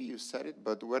 Maybe you said it,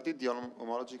 but where did the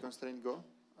homology constraint go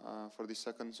for the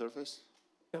second surface?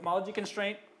 The homology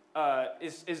constraint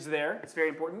is there. It's very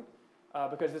important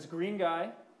because this green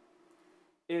guy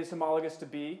is homologous to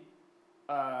B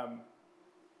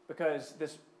because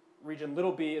this region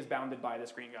little b is bounded by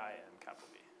this green guy and capital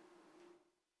B.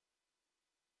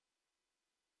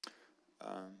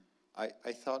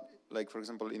 I thought, like, for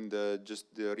example, in the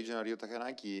original Ryo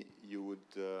Takanaki, you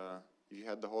would, if you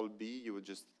had the whole B, you would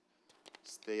just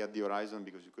stay at the horizon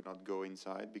because you could not go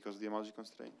inside because of the homology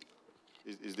constraint.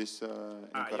 Is this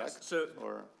incorrect? Yes. So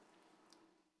or?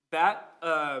 That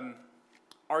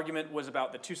argument was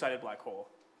about the two-sided black hole,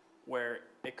 where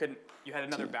it couldn't. You had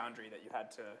another boundary that you had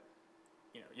to,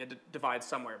 you had to divide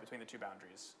somewhere between the two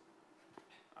boundaries.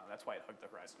 That's why it hugged the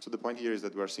horizon. So the point here is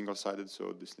that we're single-sided,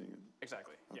 so this thing.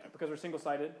 Exactly. Okay. Yeah, because we're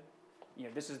single-sided.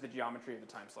 This is the geometry of the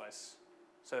time slice,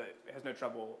 so it has no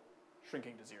trouble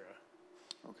shrinking to 0.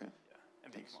 Okay. Yeah,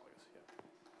 and being homologous.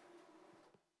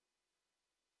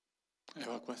 Yeah. I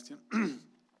have a question.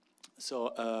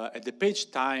 So at the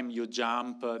page time, you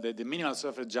jump, the minimal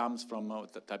surface jumps from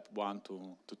type 1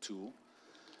 to 2.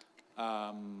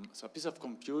 So a piece of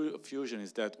confusion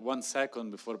is that 1 second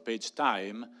before page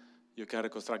time, you can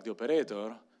reconstruct the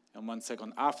operator, and 1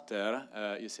 second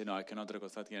after, you say, no, I cannot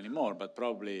reconstruct it anymore, but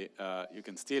probably you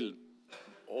can still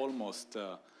almost,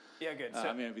 Yeah, good. So,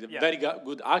 I mean, with a very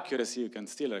good accuracy, you can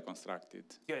still reconstruct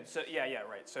it. Good. So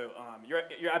right. So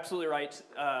you're absolutely right.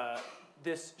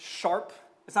 This sharp,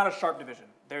 it's not a sharp division.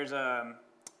 There's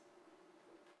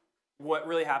what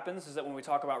really happens is that when we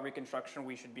talk about reconstruction,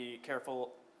 we should be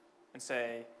careful and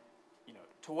say,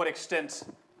 to what extent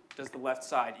does the left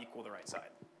side equal the right side?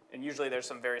 And usually there's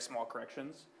some very small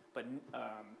corrections, but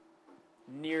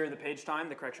near the page time,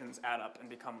 the corrections add up and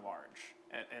become large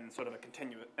in sort of a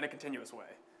continuous way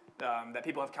that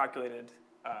people have calculated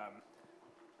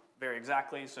very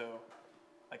exactly. So,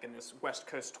 like in this West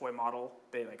Coast toy model,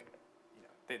 they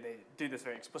do this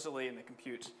very explicitly, and they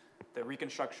compute the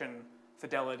reconstruction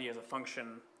fidelity as a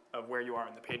function of where you are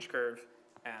in the page curve.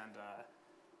 And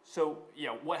so,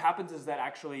 what happens is that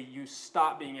actually you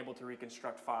stop being able to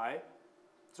reconstruct phi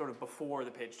sort of before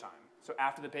the page time. So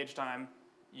after the page time,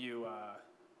 you,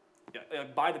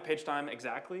 by the page time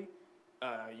exactly,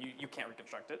 you can't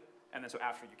reconstruct it. And then so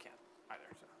after you can't either.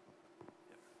 So,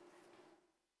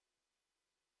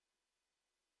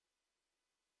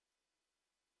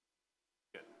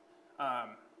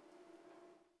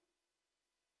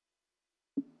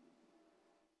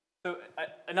 Good.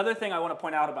 Another thing I want to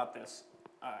point out about this,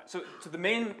 so the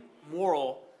main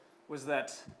moral was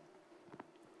that,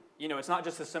 it's not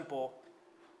just as simple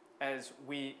as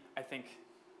we, I think,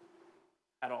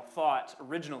 had all thought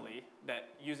originally, that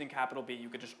using capital B, you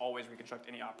could just always reconstruct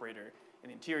any operator in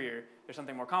the interior. There's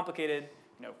something more complicated.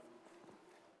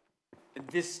 In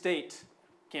this state,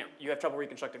 you have trouble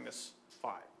reconstructing this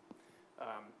phi.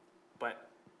 But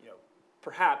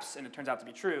perhaps, and it turns out to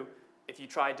be true, if you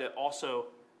tried to also,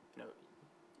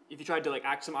 if you tried to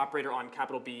act some operator on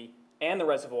capital B and the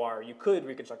reservoir, you could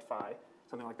reconstruct phi.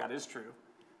 Something like that is true.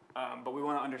 But we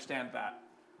want to understand that.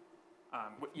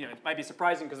 It might be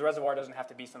surprising because the reservoir doesn't have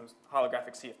to be some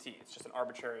holographic CFT. It's just an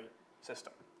arbitrary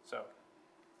system. So,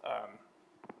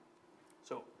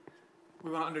 we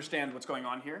want to understand what's going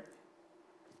on here.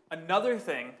 Another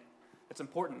thing that's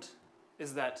important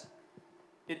is that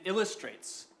it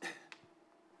illustrates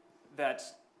that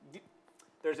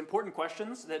there's important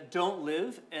questions that don't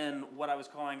live in what I was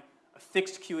calling a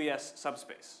fixed QES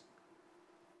subspace.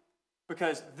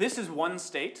 Because this is one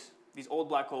state, these old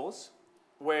black holes,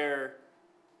 where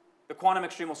the quantum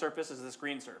extremal surface is this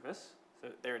green surface. So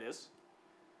there it is.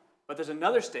 But there's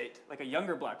another state, like a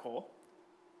younger black hole,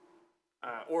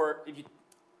 or if you,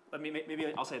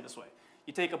 maybe I'll say it this way.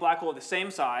 You take a black hole the same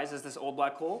size as this old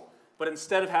black hole, but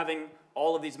instead of having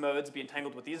all of these modes be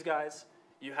entangled with these guys,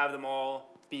 you have them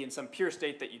all be in some pure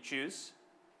state that you choose.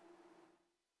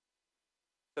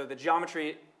 So the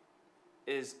geometry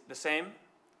is the same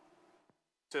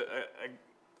to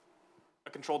a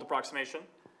controlled approximation.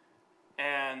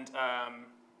 And,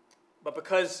 but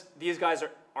because these guys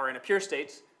are in a pure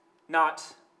state, not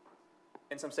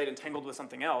in some state entangled with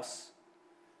something else,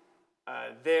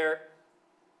 their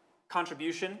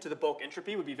contribution to the bulk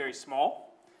entropy would be very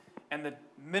small, and the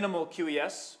minimal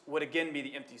QES would again be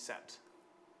the empty set.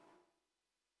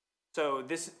 So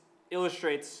this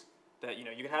illustrates that you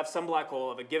can have some black hole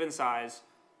of a given size.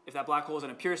 If that black hole is in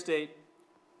a pure state,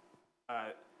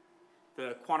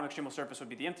 the quantum extremal surface would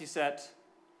be the empty set.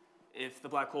 If the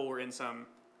black hole were in some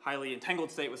highly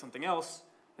entangled state with something else,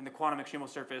 then the quantum extremal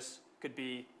surface could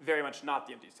be very much not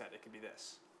the empty set. It could be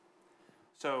this.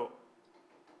 So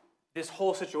this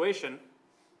whole situation,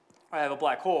 I have a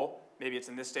black hole, maybe it's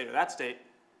in this state or that state,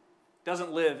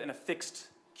 doesn't live in a fixed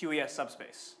QES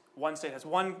subspace. One state has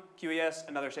one QES,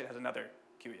 another state has another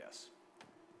QES.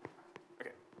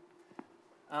 Okay.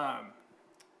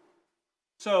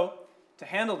 So to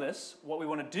handle this, what we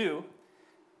want to do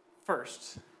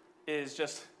first is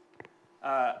just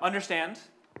understand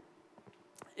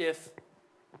if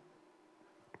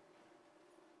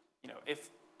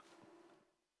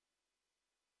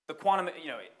the quantum,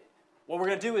 what we're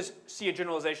going to do is see a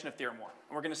generalization of theorem 1.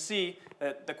 And we're going to see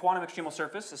that the quantum extremal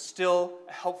surface is still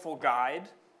a helpful guide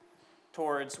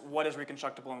towards what is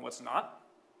reconstructible and what's not,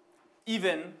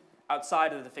 even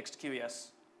outside of the fixed QES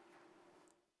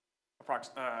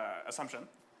assumption.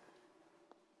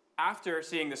 After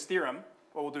seeing this theorem,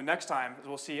 what we'll do next time is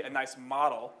we'll see a nice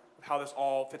model of how this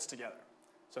all fits together.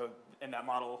 So in that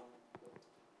model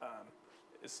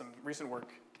is some recent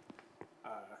work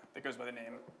that goes by the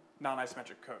name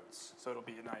non-isometric codes. So it'll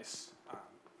be a nice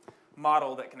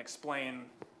model that can explain,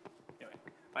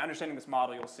 by understanding this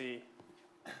model, you'll see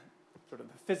sort of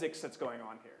the physics that's going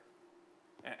on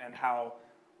here and how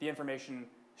the information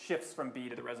shifts from B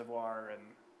to the reservoir and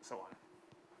so on.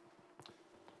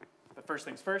 But first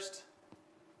things first.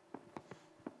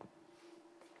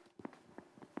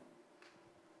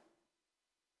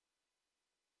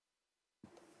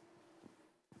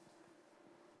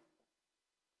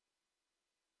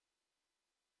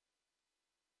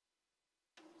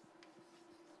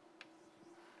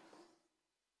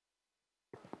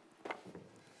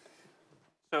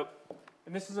 So,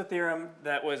 and this is a theorem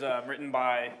that was written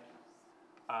by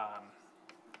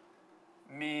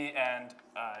me and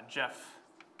Jeff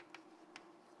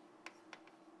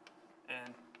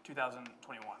in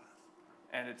 2021.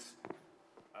 And it's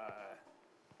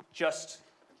just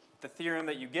the theorem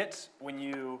that you get when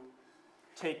you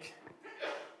take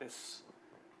this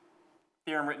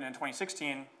theorem written in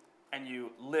 2016 and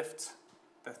you lift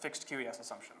the fixed QES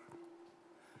assumption.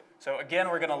 So again,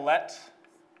 we're going to let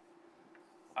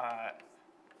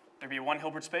there be one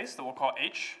Hilbert space that we'll call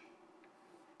H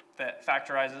that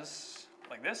factorizes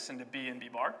like this into B and B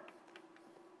bar.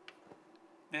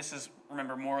 This is,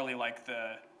 remember, morally like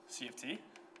the CFT.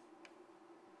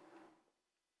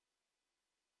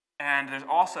 And there's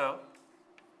also,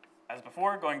 as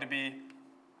before, going to be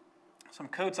some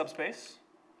code subspace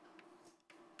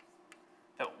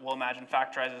that we'll imagine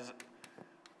factorizes,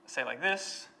 say, like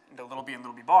this, into little b and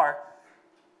little b bar.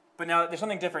 But now there's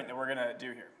something different that we're going to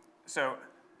do here. So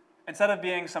instead of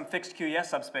being some fixed QES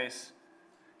subspace,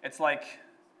 it's like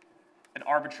an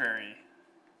arbitrary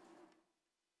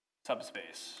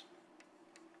subspace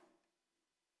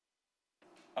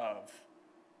of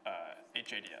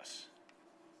HADS.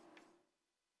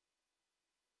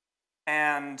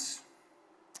 And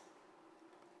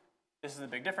this is the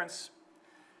big difference.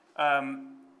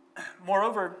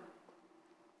 Moreover,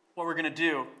 what we're going to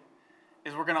do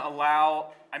is we're going to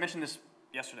allow, I mentioned this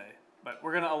yesterday, but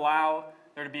we're going to allow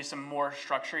there to be some more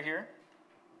structure here.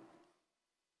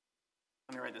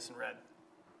 Let me write this in red.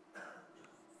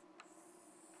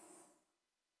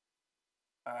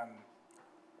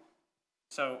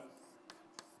 So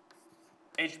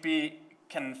HB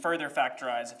can further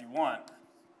factorize, if you want,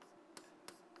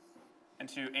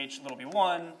 into H little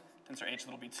b1, tensor H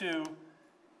little b2,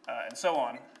 and so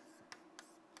on,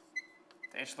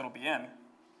 to H little bn.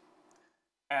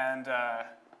 And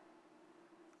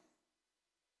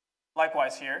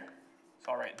likewise here,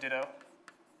 so I'll write ditto.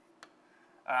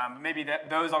 Maybe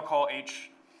those I'll call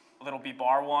h little b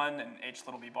bar 1 and h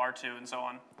little b bar 2 and so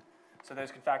on. So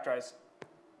those can factorize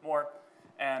more.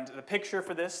 And the picture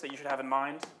for this that you should have in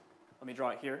mind, let me draw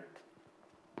it here.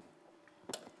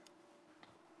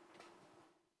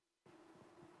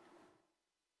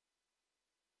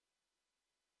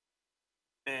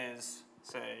 Is,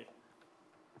 say,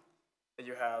 that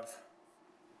you have,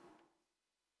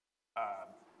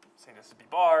 say this is b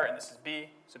bar and this is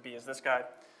b, so b is this guy,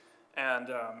 and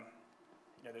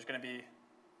there's going to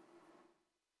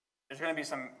be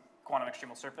some quantum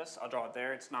extremal surface. I'll draw it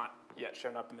there. It's not yet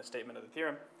shown up in the statement of the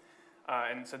theorem,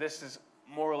 and so this is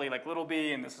morally like little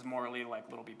b, and this is morally like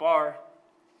little b bar,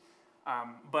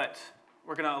 but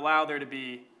we're going to allow there to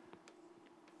be,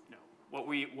 what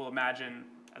we will imagine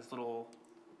as little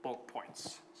bulk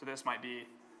points. So this might be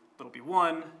little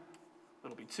b1,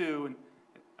 little b2, and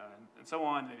so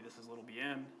on. Maybe this is little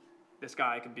bn. This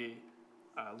guy could be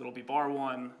little b bar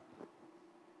 1,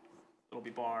 little b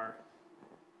bar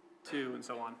 2, and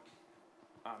so on.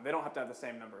 They don't have to have the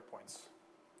same number of points.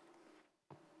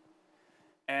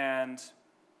 And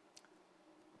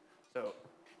so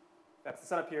that's the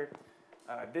setup here.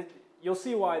 You'll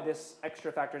see why this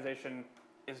extra factorization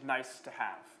is nice to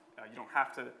have. You don't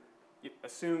have to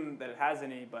assume that it has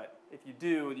any, but if you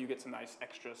do, you get some nice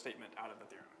extra statement out of the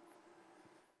theorem.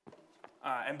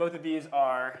 And both of these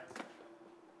are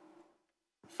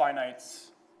finite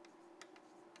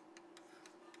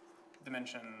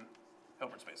dimension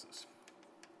Hilbert spaces.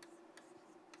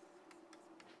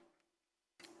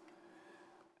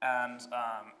 And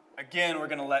again, we're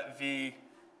going to let V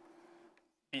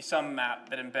be some map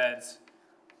that embeds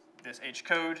this H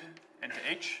code into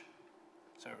H.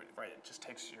 So right, it just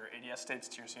takes your ADS states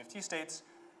to your CFT states.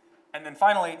 And then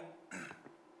finally,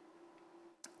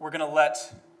 we're going to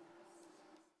let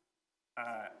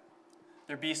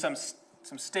there be some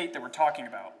state that we're talking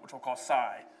about, which we'll call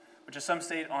psi, which is some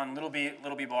state on little b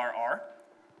bar r.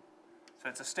 So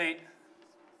it's a state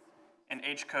in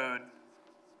H code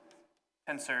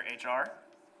tensor HR.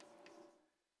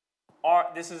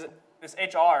 This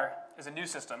HR is a new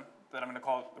system that I'm going to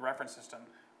call the reference system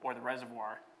or the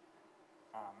reservoir.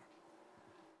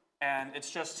 And it's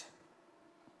just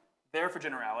there for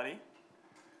generality.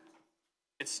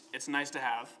 It's nice to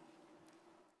have.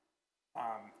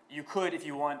 You could, if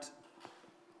you want,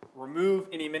 remove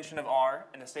any mention of R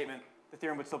in the statement. The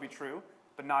theorem would still be true,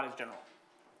 but not as general.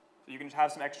 So you can just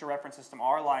have some extra reference system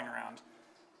R lying around,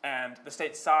 and the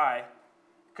state psi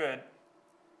could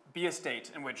be a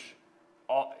state in which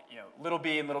all, little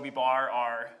b and little b bar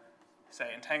are,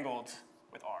 say, entangled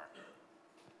with R.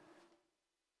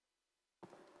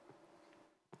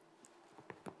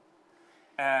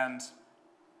 And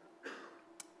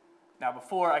now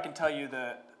before I can tell you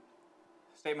the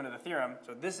statement of the theorem,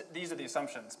 so these are the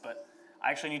assumptions, but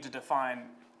I actually need to define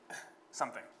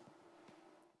something.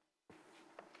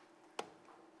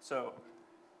 So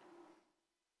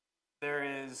there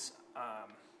is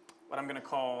what I'm going to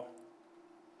call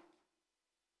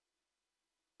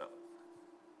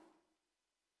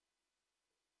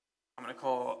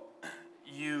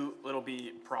U little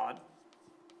b prod,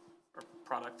 or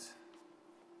product.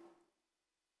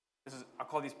 I'll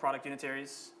call these product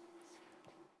unitaries.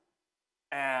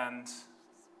 And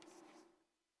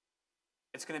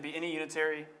it's going to be any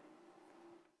unitary,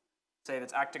 say,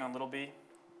 that's acting on little b,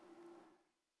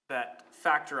 that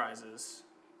factorizes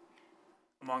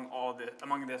among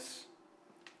this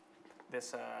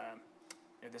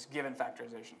given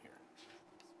factorization here.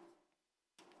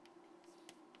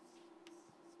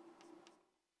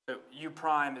 So U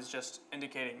prime is just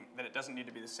indicating that it doesn't need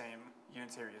to be the same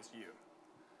unitary as U.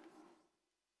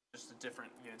 Just a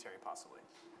different unitary possibly.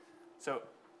 So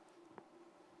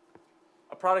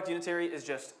a product unitary is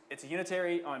just, it's a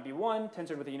unitary on B1,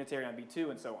 tensored with a unitary on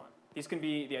B2, and so on. These can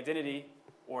be the identity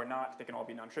or not. They can all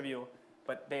be non-trivial.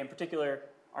 But they, in particular,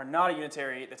 are not a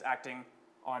unitary that's acting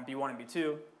on B1 and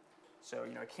B2. So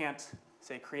I can't,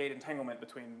 say, create entanglement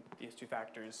between these two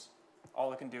factors.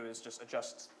 All it can do is just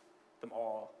adjust them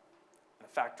all in a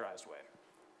factorized way.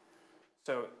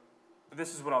 So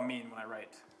this is what I'll mean when I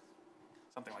write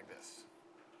something like this.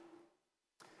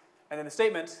 And then the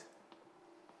statement,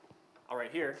 I'll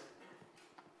write here.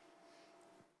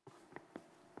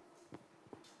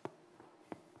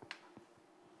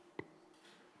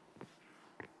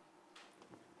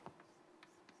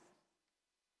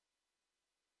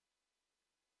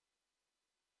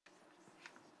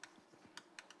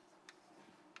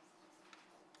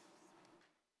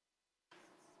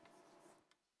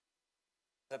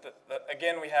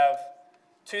 Again, we have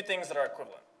two things that are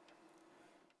equivalent.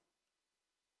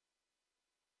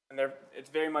 And it's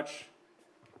very much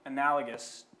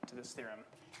analogous to this theorem,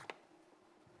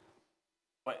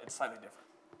 but it's slightly different.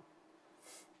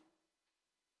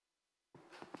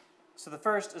 So the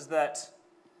first is that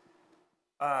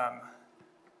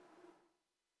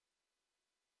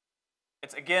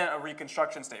it's again a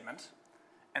reconstruction statement,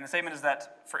 and the statement is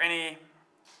that for any,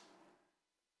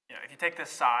 if you take this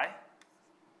psi,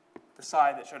 the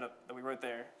psi that showed up that we wrote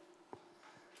there,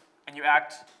 and you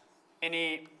act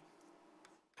any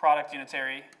product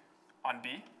unitary on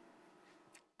B,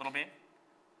 little b,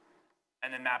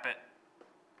 and then map it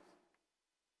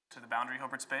to the boundary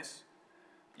Hilbert space,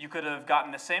 you could have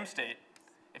gotten the same state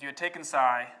if you had taken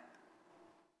psi,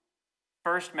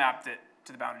 first mapped it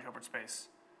to the boundary Hilbert space,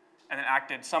 and then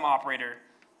acted some operator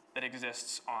that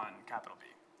exists on capital B.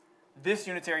 This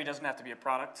unitary doesn't have to be a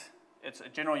product. It's a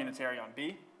general unitary on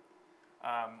B.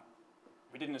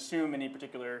 We didn't assume any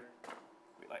particular,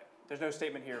 there's no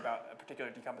statement here about a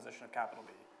particular decomposition of capital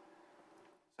B.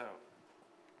 So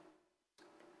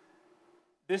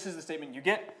this is the statement you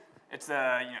get. It's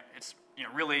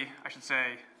really, I should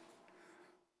say,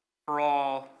 for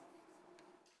all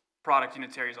product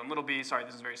unitaries on little b, sorry,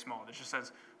 this is very small. It just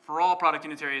says, for all product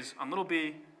unitaries on little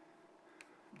b,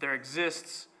 there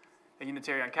exists a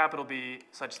unitary on capital B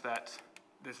such that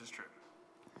this is true.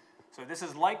 So this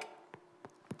is like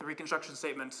the reconstruction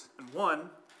statement in 1,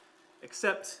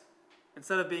 except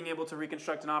instead of being able to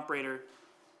reconstruct an operator,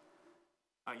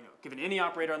 given any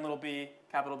operator on little b,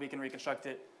 capital B can reconstruct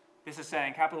it. This is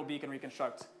saying capital B can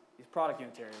reconstruct these product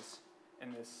unitaries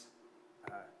in this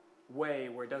way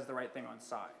where it does the right thing on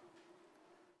psi.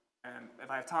 And if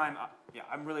I have time,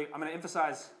 I'm going to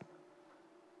emphasize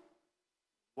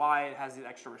why it has these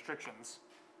extra restrictions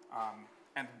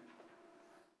and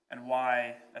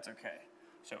why that's okay.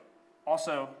 So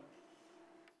also,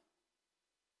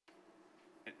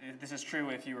 this is true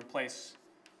if you replace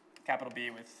capital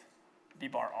B with B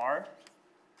bar R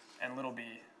and little b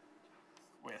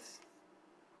with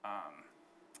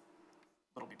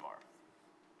little b bar.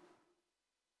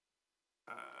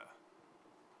 I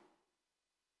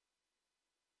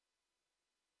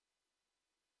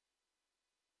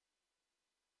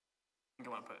think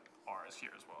I want to put R's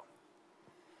here as well.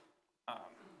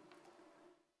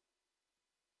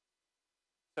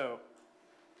 So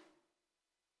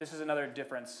this is another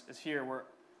difference, is here where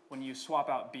when you swap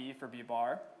out B for B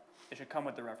bar, it should come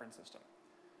with the reference system.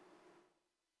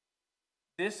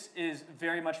 This is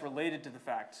very much related to the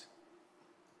fact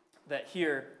that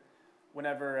here,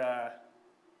 whenever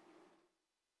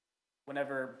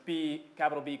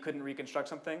capital B couldn't reconstruct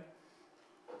something,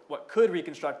 what could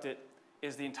reconstruct it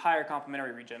is the entire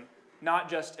complementary region, not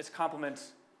just its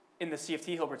complement in the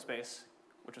CFT Hilbert space,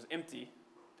 which was empty,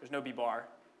 there's no B bar,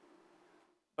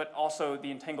 but also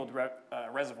the entangled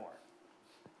reservoir.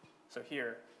 So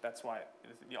here, that's why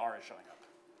the R is showing up.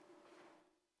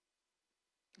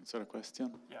 Is there a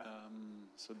question? Yeah.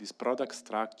 So this product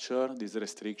structure, this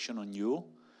restriction on U,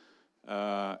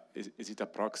 is it a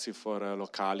proxy for a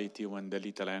locality when the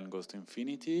little n goes to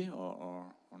infinity, or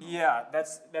no? Yeah,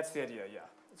 that's the idea. Yeah,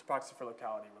 it's a proxy for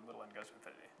locality when little n goes to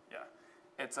infinity. Yeah,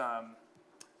 it's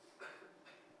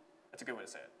that's a good way to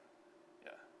say it.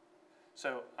 Yeah.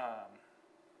 So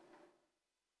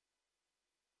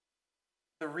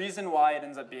the reason why it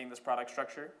ends up being this product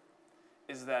structure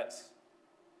is that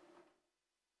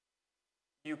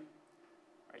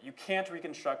you can't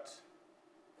reconstruct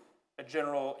a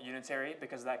general unitary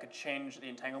because that could change the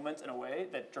entanglement in a way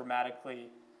that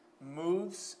dramatically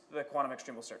moves the quantum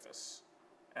extremal surface.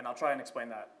 And I'll try and explain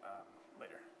that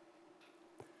later.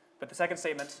 But the second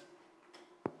statement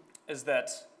is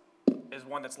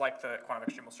one that's like the quantum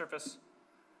extremal surface.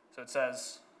 So it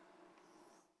says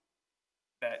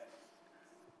that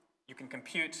you can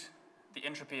compute the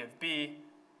entropy of B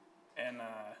in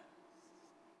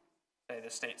say the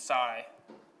state psi.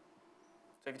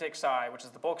 So if you take psi, which is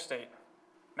the bulk state,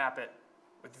 map it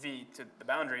with V to the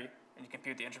boundary, and you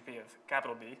compute the entropy of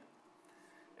capital B,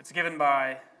 it's given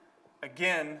by,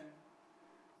 again,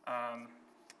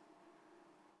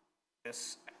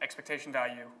 this expectation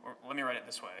value, or let me write it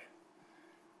this way.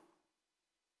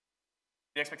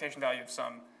 The expectation value of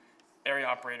some area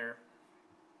operator,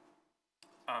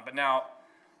 but now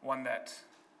one that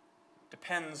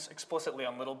depends explicitly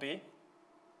on little b.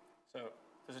 So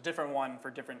there's a different one for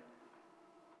different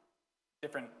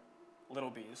little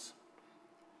b's,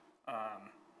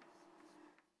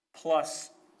 plus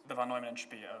the von Neumann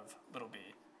entropy of little b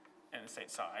in the state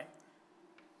psi.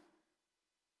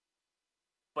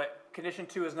 But condition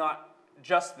 2 is not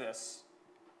just this.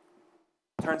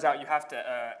 Turns out you have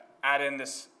to add in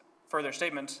this further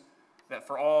statement that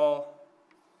for all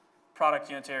product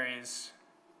unitaries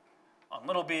on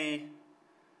little b,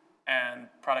 and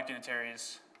product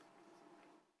unitaries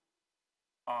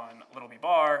on little b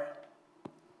bar,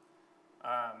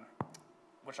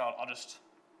 which I'll just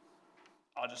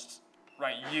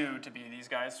write u to be these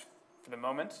guys for the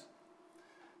moment.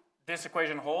 This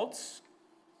equation holds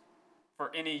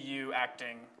for any u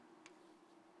acting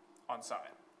on psi.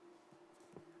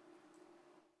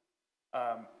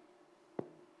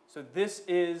 So this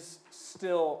is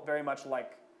still very much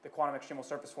like the quantum extremal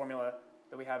surface formula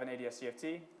that we have in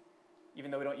ADS-CFT, even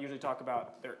though we don't usually talk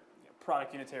about their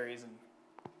product unitaries and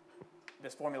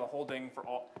this formula holding for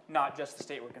all, not just the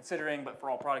state we're considering, but for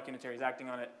all product unitaries acting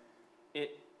on it.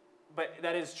 But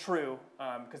that is true,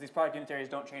 because these product unitaries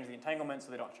don't change the entanglement,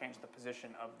 so they don't change the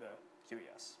position of the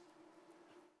QES.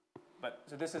 But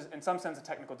so this is, in some sense, a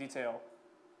technical detail,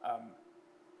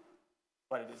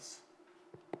 but it is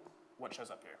what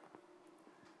shows up here.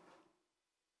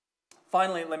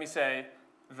 Finally, let me say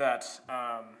that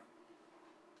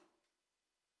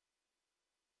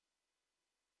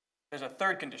there's a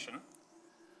third condition,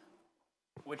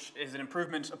 which is an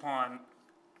improvement upon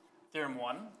theorem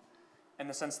 1, in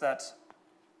the sense that,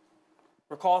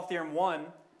 recall theorem 1,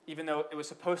 even though it was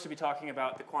supposed to be talking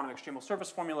about the quantum extremal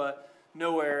surface formula,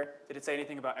 nowhere did it say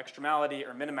anything about extremality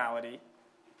or minimality.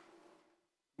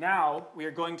 Now we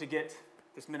are going to get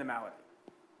this minimality.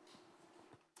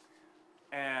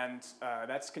 And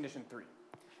that's condition 3.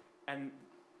 And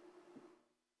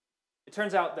it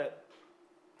turns out that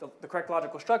the correct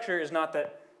logical structure is not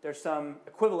that there's some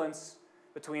equivalence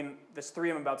between this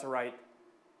 3 I'm about to write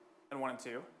and 1 and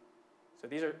 2. So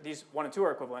these 1 and 2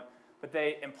 are equivalent, but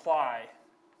they imply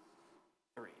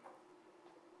 3.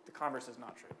 The converse is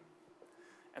not true.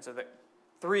 And so the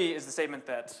 3 is the statement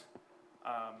that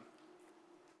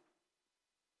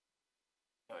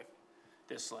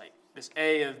this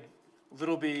A of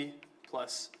little b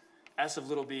plus S of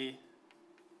little b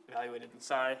evaluated in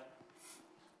psi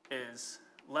is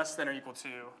less than or equal to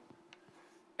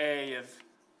A of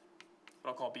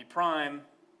what I'll call b prime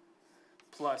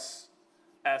plus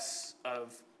S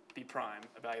of b prime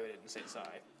evaluated in state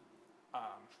psi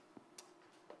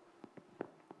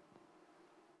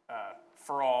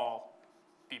for all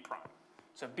b prime.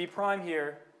 So b prime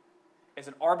here is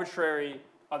an arbitrary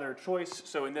other choice.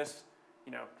 So in this,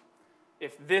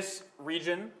 if this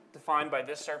region defined by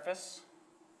this surface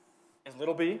is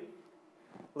little b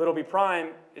prime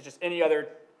is just any other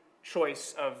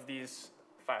choice of these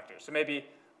factors. So maybe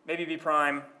b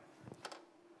prime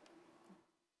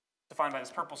defined by this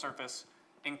purple surface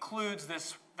includes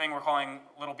this thing we're calling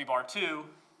little b bar 2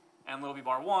 and little b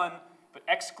bar 1, but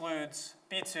excludes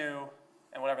b2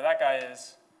 and whatever that guy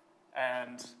is.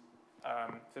 And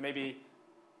so maybe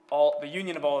the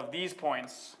union of all of these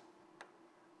points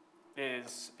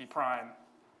is b prime.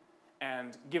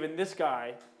 And given this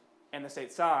guy and the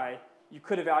state psi, you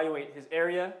could evaluate his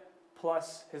area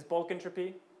plus his bulk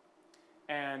entropy.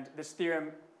 And this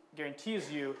theorem guarantees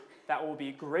you that will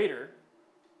be greater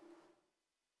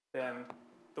than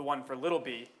the one for little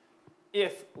b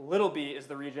if little b is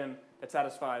the region that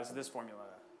satisfies this formula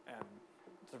and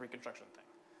the reconstruction thing.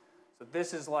 So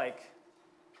this is like,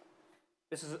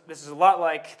 this is a lot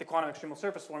like the quantum extremal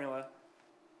surface formula.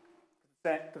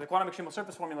 The quantum extremal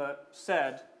surface formula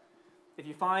said, if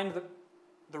you find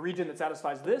the region that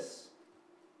satisfies this,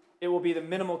 it will be the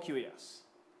minimal QES.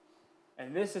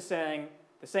 And this is saying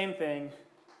the same thing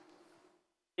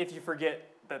if you forget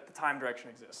that the time direction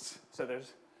exists. So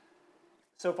there's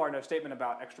so far no statement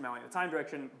about extremality in the time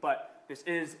direction, but this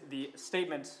is the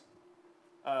statement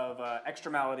of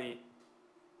extremality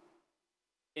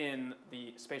in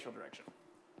the spatial direction.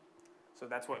 So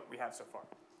that's what we have so far.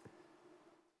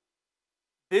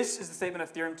 This is the statement of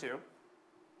theorem 2.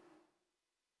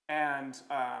 And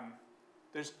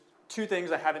there's two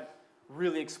things I haven't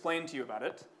really explained to you about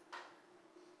it.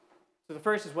 So the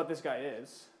first is what this guy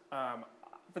is.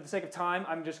 For the sake of time,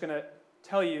 I'm just going to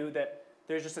tell you that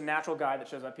there's just a natural guy that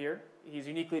shows up here. He's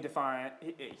uniquely defined.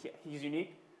 He's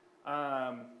unique.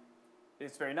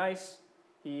 It's very nice.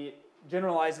 He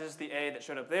generalizes the A that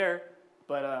showed up there,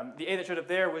 but the A that showed up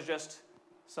there was just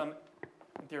some,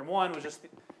 in theorem 1, was just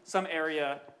some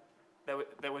area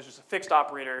that was just a fixed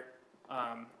operator.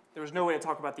 There was no way to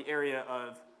talk about the area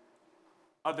of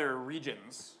other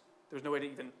regions. There was no way to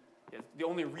even, the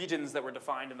only regions that were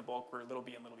defined in the bulk were little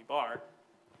b and little b bar.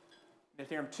 In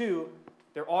theorem 2,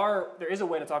 there is a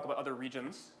way to talk about other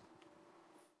regions.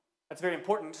 That's very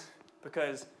important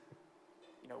because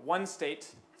one state,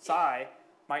 psi,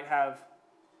 might have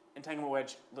entanglement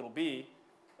wedge little b.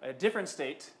 A different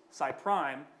state, psi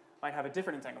prime, might have a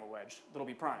different entanglement wedge, little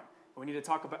b prime. But we need to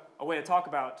talk about a way to talk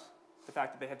about the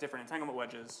fact that they have different entanglement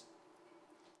wedges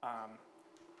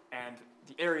and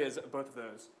the areas of both of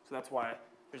those. So that's why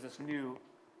there's this new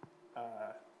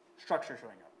structure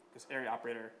showing up, this area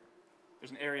operator.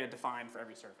 There's an area defined for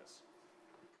every surface.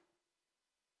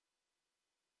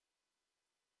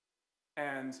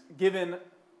 And given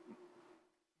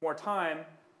more time,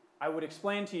 I would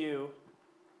explain to you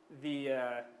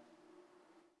the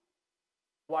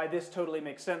why this totally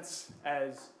makes sense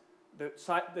as the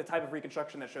type of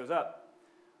reconstruction that shows up.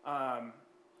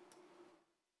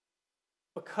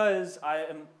 Because I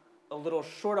am a little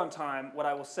short on time, what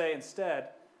I will say instead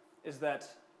is that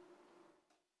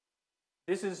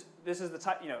this is the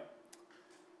type,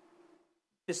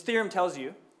 this theorem tells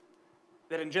you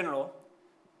that in general,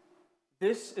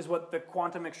 this is what the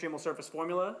quantum extremal surface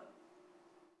formula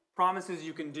promises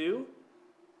you can do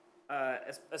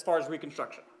as far as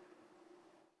reconstruction.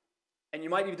 And you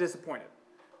might be disappointed,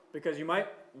 because you might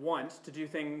want to do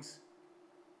things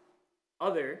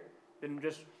other than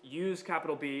just use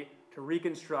capital B to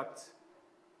reconstruct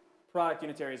product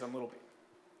unitaries on little b.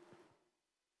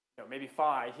 Maybe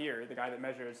phi here, the guy that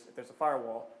measures if there's a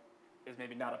firewall, is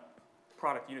maybe not a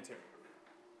product unitary.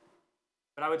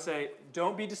 But I would say,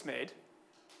 don't be dismayed.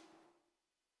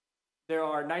 There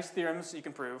are nice theorems you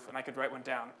can prove, and I could write one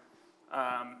down,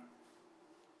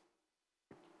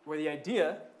 where the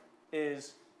idea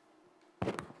is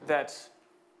that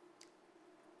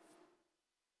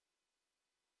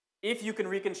if you can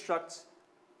reconstruct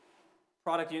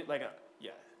product unit,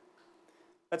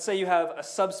 let's say you have a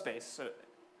subspace. So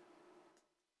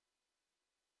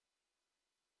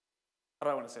how do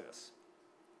I want to say this?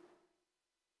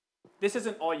 This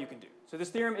isn't all you can do. So this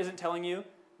theorem isn't telling you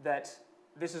that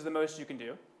this is the most you can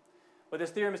do. What this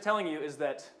theorem is telling you is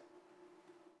that,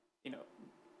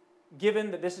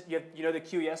 given that this, you know the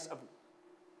QES of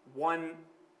one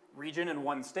region and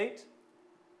one state,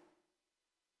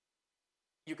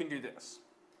 you can do this.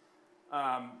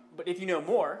 But if you know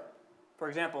more, for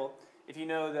example, if you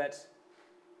know that,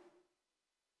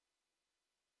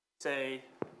 say,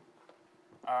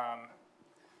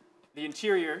 the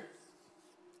interior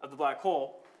of the black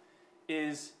hole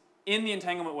is in the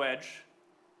entanglement wedge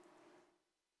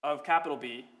of capital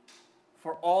B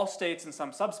for all states in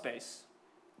some subspace,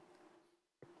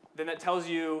 then that tells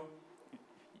you,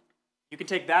 you can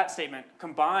take that statement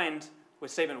combined with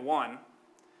statement 1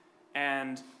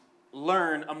 and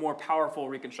learn a more powerful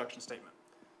reconstruction statement.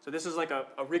 So this is like a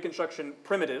reconstruction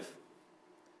primitive,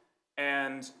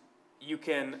 and you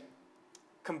can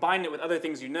combine it with other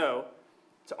things you know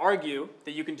to argue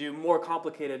that you can do more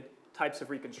complicated types of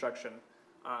reconstruction.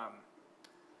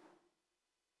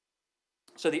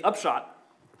 So the upshot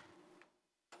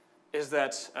is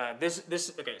that so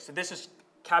this is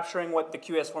capturing what the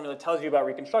QS formula tells you about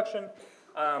reconstruction,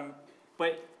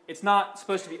 but it's not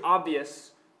supposed to be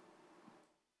obvious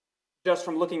just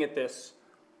from looking at this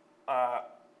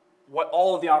what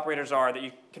all of the operators are that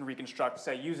you can reconstruct,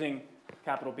 say using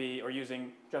capital B or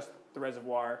using just the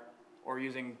reservoir or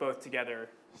using both together,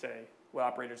 say what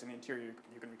operators in the interior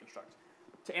you can reconstruct.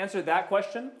 To answer that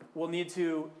question, we'll need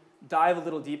to dive a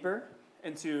little deeper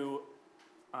into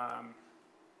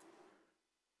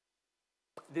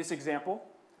this example,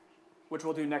 which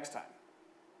we'll do next time.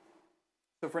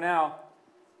 So for now,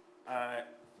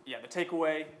 the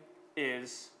takeaway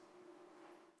is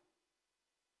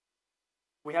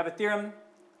we have a theorem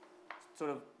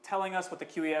sort of telling us what the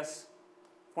QES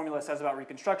formula says about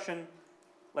reconstruction.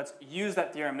 Let's use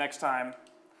that theorem next time,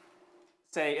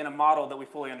 say in a model that we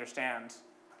fully understand,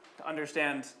 to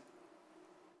understand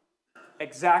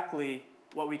exactly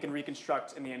what we can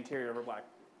reconstruct in the interior of a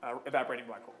evaporating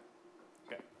black hole.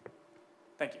 Okay,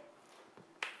 thank you.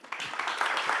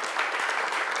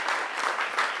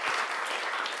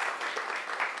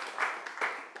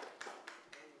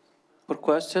 More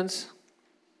questions?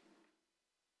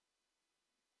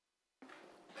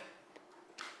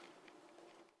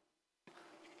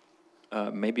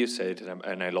 Maybe you said it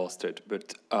and I lost it,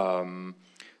 but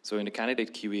so in the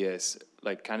candidate QES,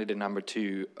 like candidate number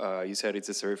 2, you said it's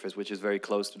a surface which is very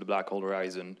close to the black hole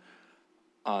horizon,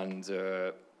 and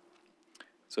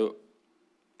so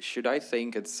should I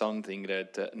think it's something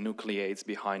that nucleates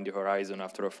behind the horizon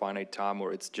after a finite time,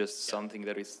 or it's just something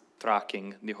that is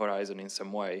tracking the horizon in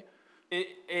some way?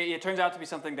 It turns out to be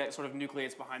something that sort of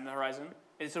nucleates behind the horizon.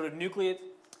 It sort of nucleates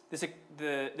this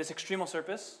extremal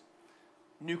surface,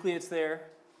 nucleates there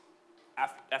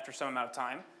after some amount of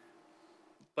time,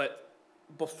 but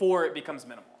before it becomes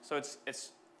minimal. So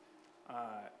its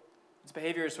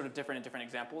behavior is sort of different in different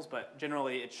examples, but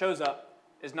generally it shows up,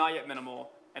 is not yet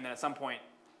minimal, and then at some point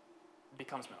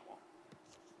becomes minimal.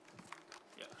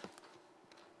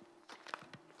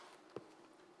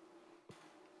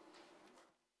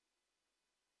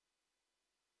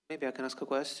 Maybe I can ask a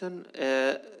question.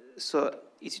 So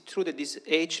is it true that this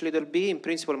h little b in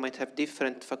principle might have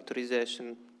different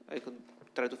factorization? I could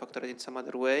try to factorize it some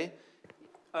other way.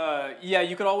 Yeah,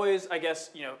 you could always, I guess,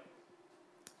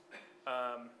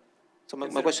 so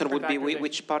my question would be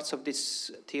which parts of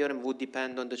this theorem would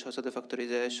depend on the choice of the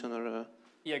factorization or...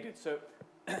 Yeah, good. So,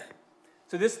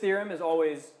 so this theorem is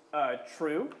always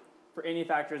true for any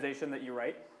factorization that you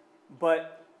write,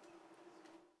 but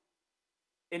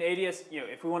in ADS,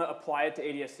 if we want to apply it to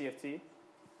ADS-CFT,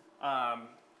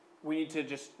 we need to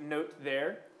just note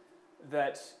there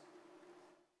that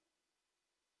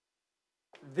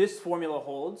this formula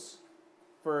holds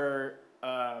for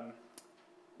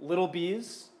little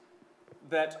b's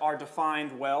that are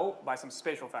defined well by some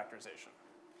spatial factorization.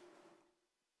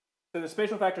 So the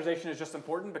spatial factorization is just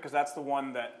important because that's the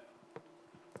one that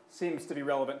seems to be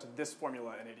relevant to this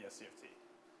formula in ADS-CFT.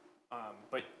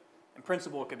 But in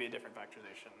principle, it could be a different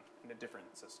factorization in a different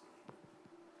system.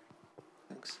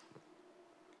 Thanks.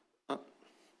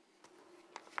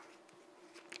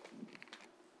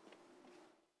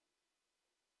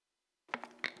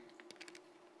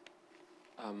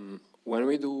 When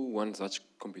we do one such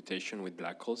computation with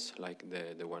black holes, like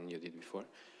the one you did before,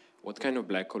 what kind of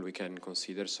black hole we can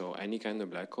consider? So any kind of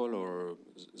black hole or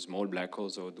small black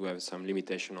holes, or do we have some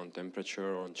limitation on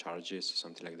temperature or on charges or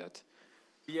something like that?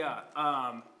 Yeah,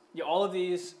 yeah, all of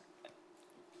these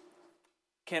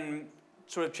can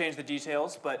sort of change the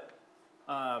details, but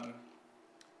I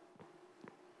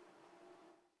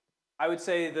would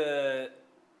say the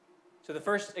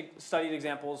first studied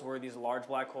examples were these large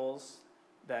black holes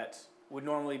that would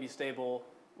normally be stable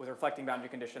with reflecting boundary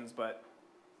conditions, but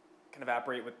can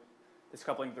evaporate with this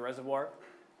coupling with the reservoir.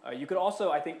 You could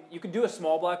also, I think, you could do a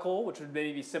small black hole, which would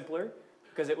maybe be simpler,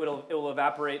 because it will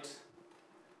evaporate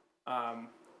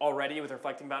already with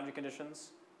reflecting boundary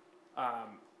conditions. I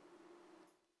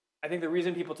think the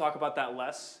reason people talk about that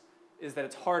less is that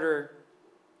it's harder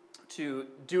to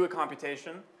do a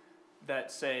computation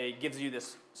that, say, gives you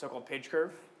this so-called page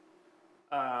curve.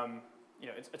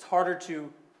 It's harder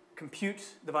to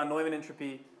compute the von Neumann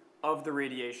entropy of the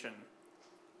radiation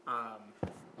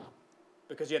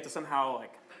because you have to somehow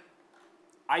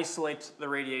isolate the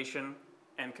radiation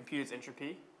and compute its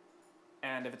entropy.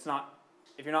 And if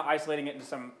you're not isolating it into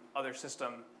some other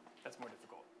system, that's more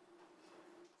difficult.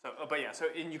 So,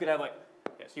 and you could have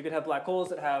you could have black holes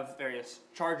that have various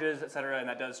charges, et cetera, and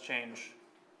that does change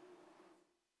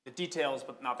the details,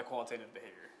 but not the qualitative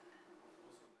behavior.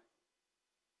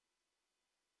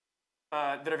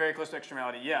 That are very close to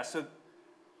extremality, yeah. So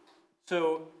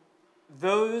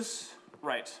those,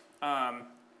 right?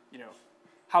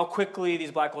 How quickly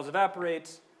these black holes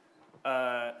evaporate.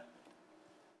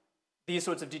 These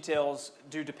sorts of details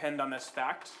do depend on this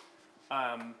fact.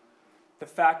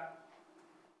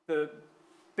 The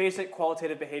basic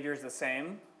qualitative behavior is the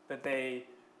same, that they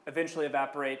eventually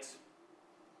evaporate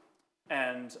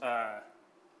and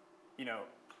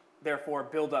therefore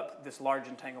build up this large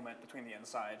entanglement between the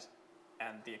inside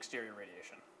and the exterior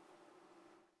radiation.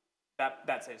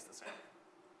 That stays the same.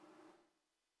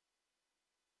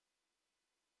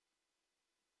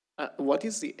 What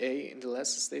is the A in the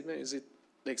last statement? Is it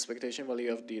the expectation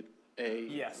value of the A?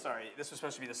 Yeah, sorry, this was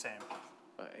supposed to be the same.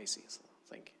 I see, so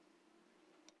thank you.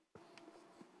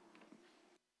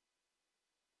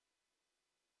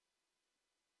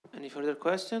 Any further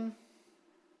question?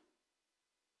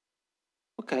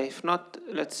 Okay, if not,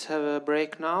 let's have a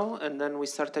break now, and then we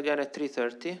start again at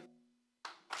 3:30.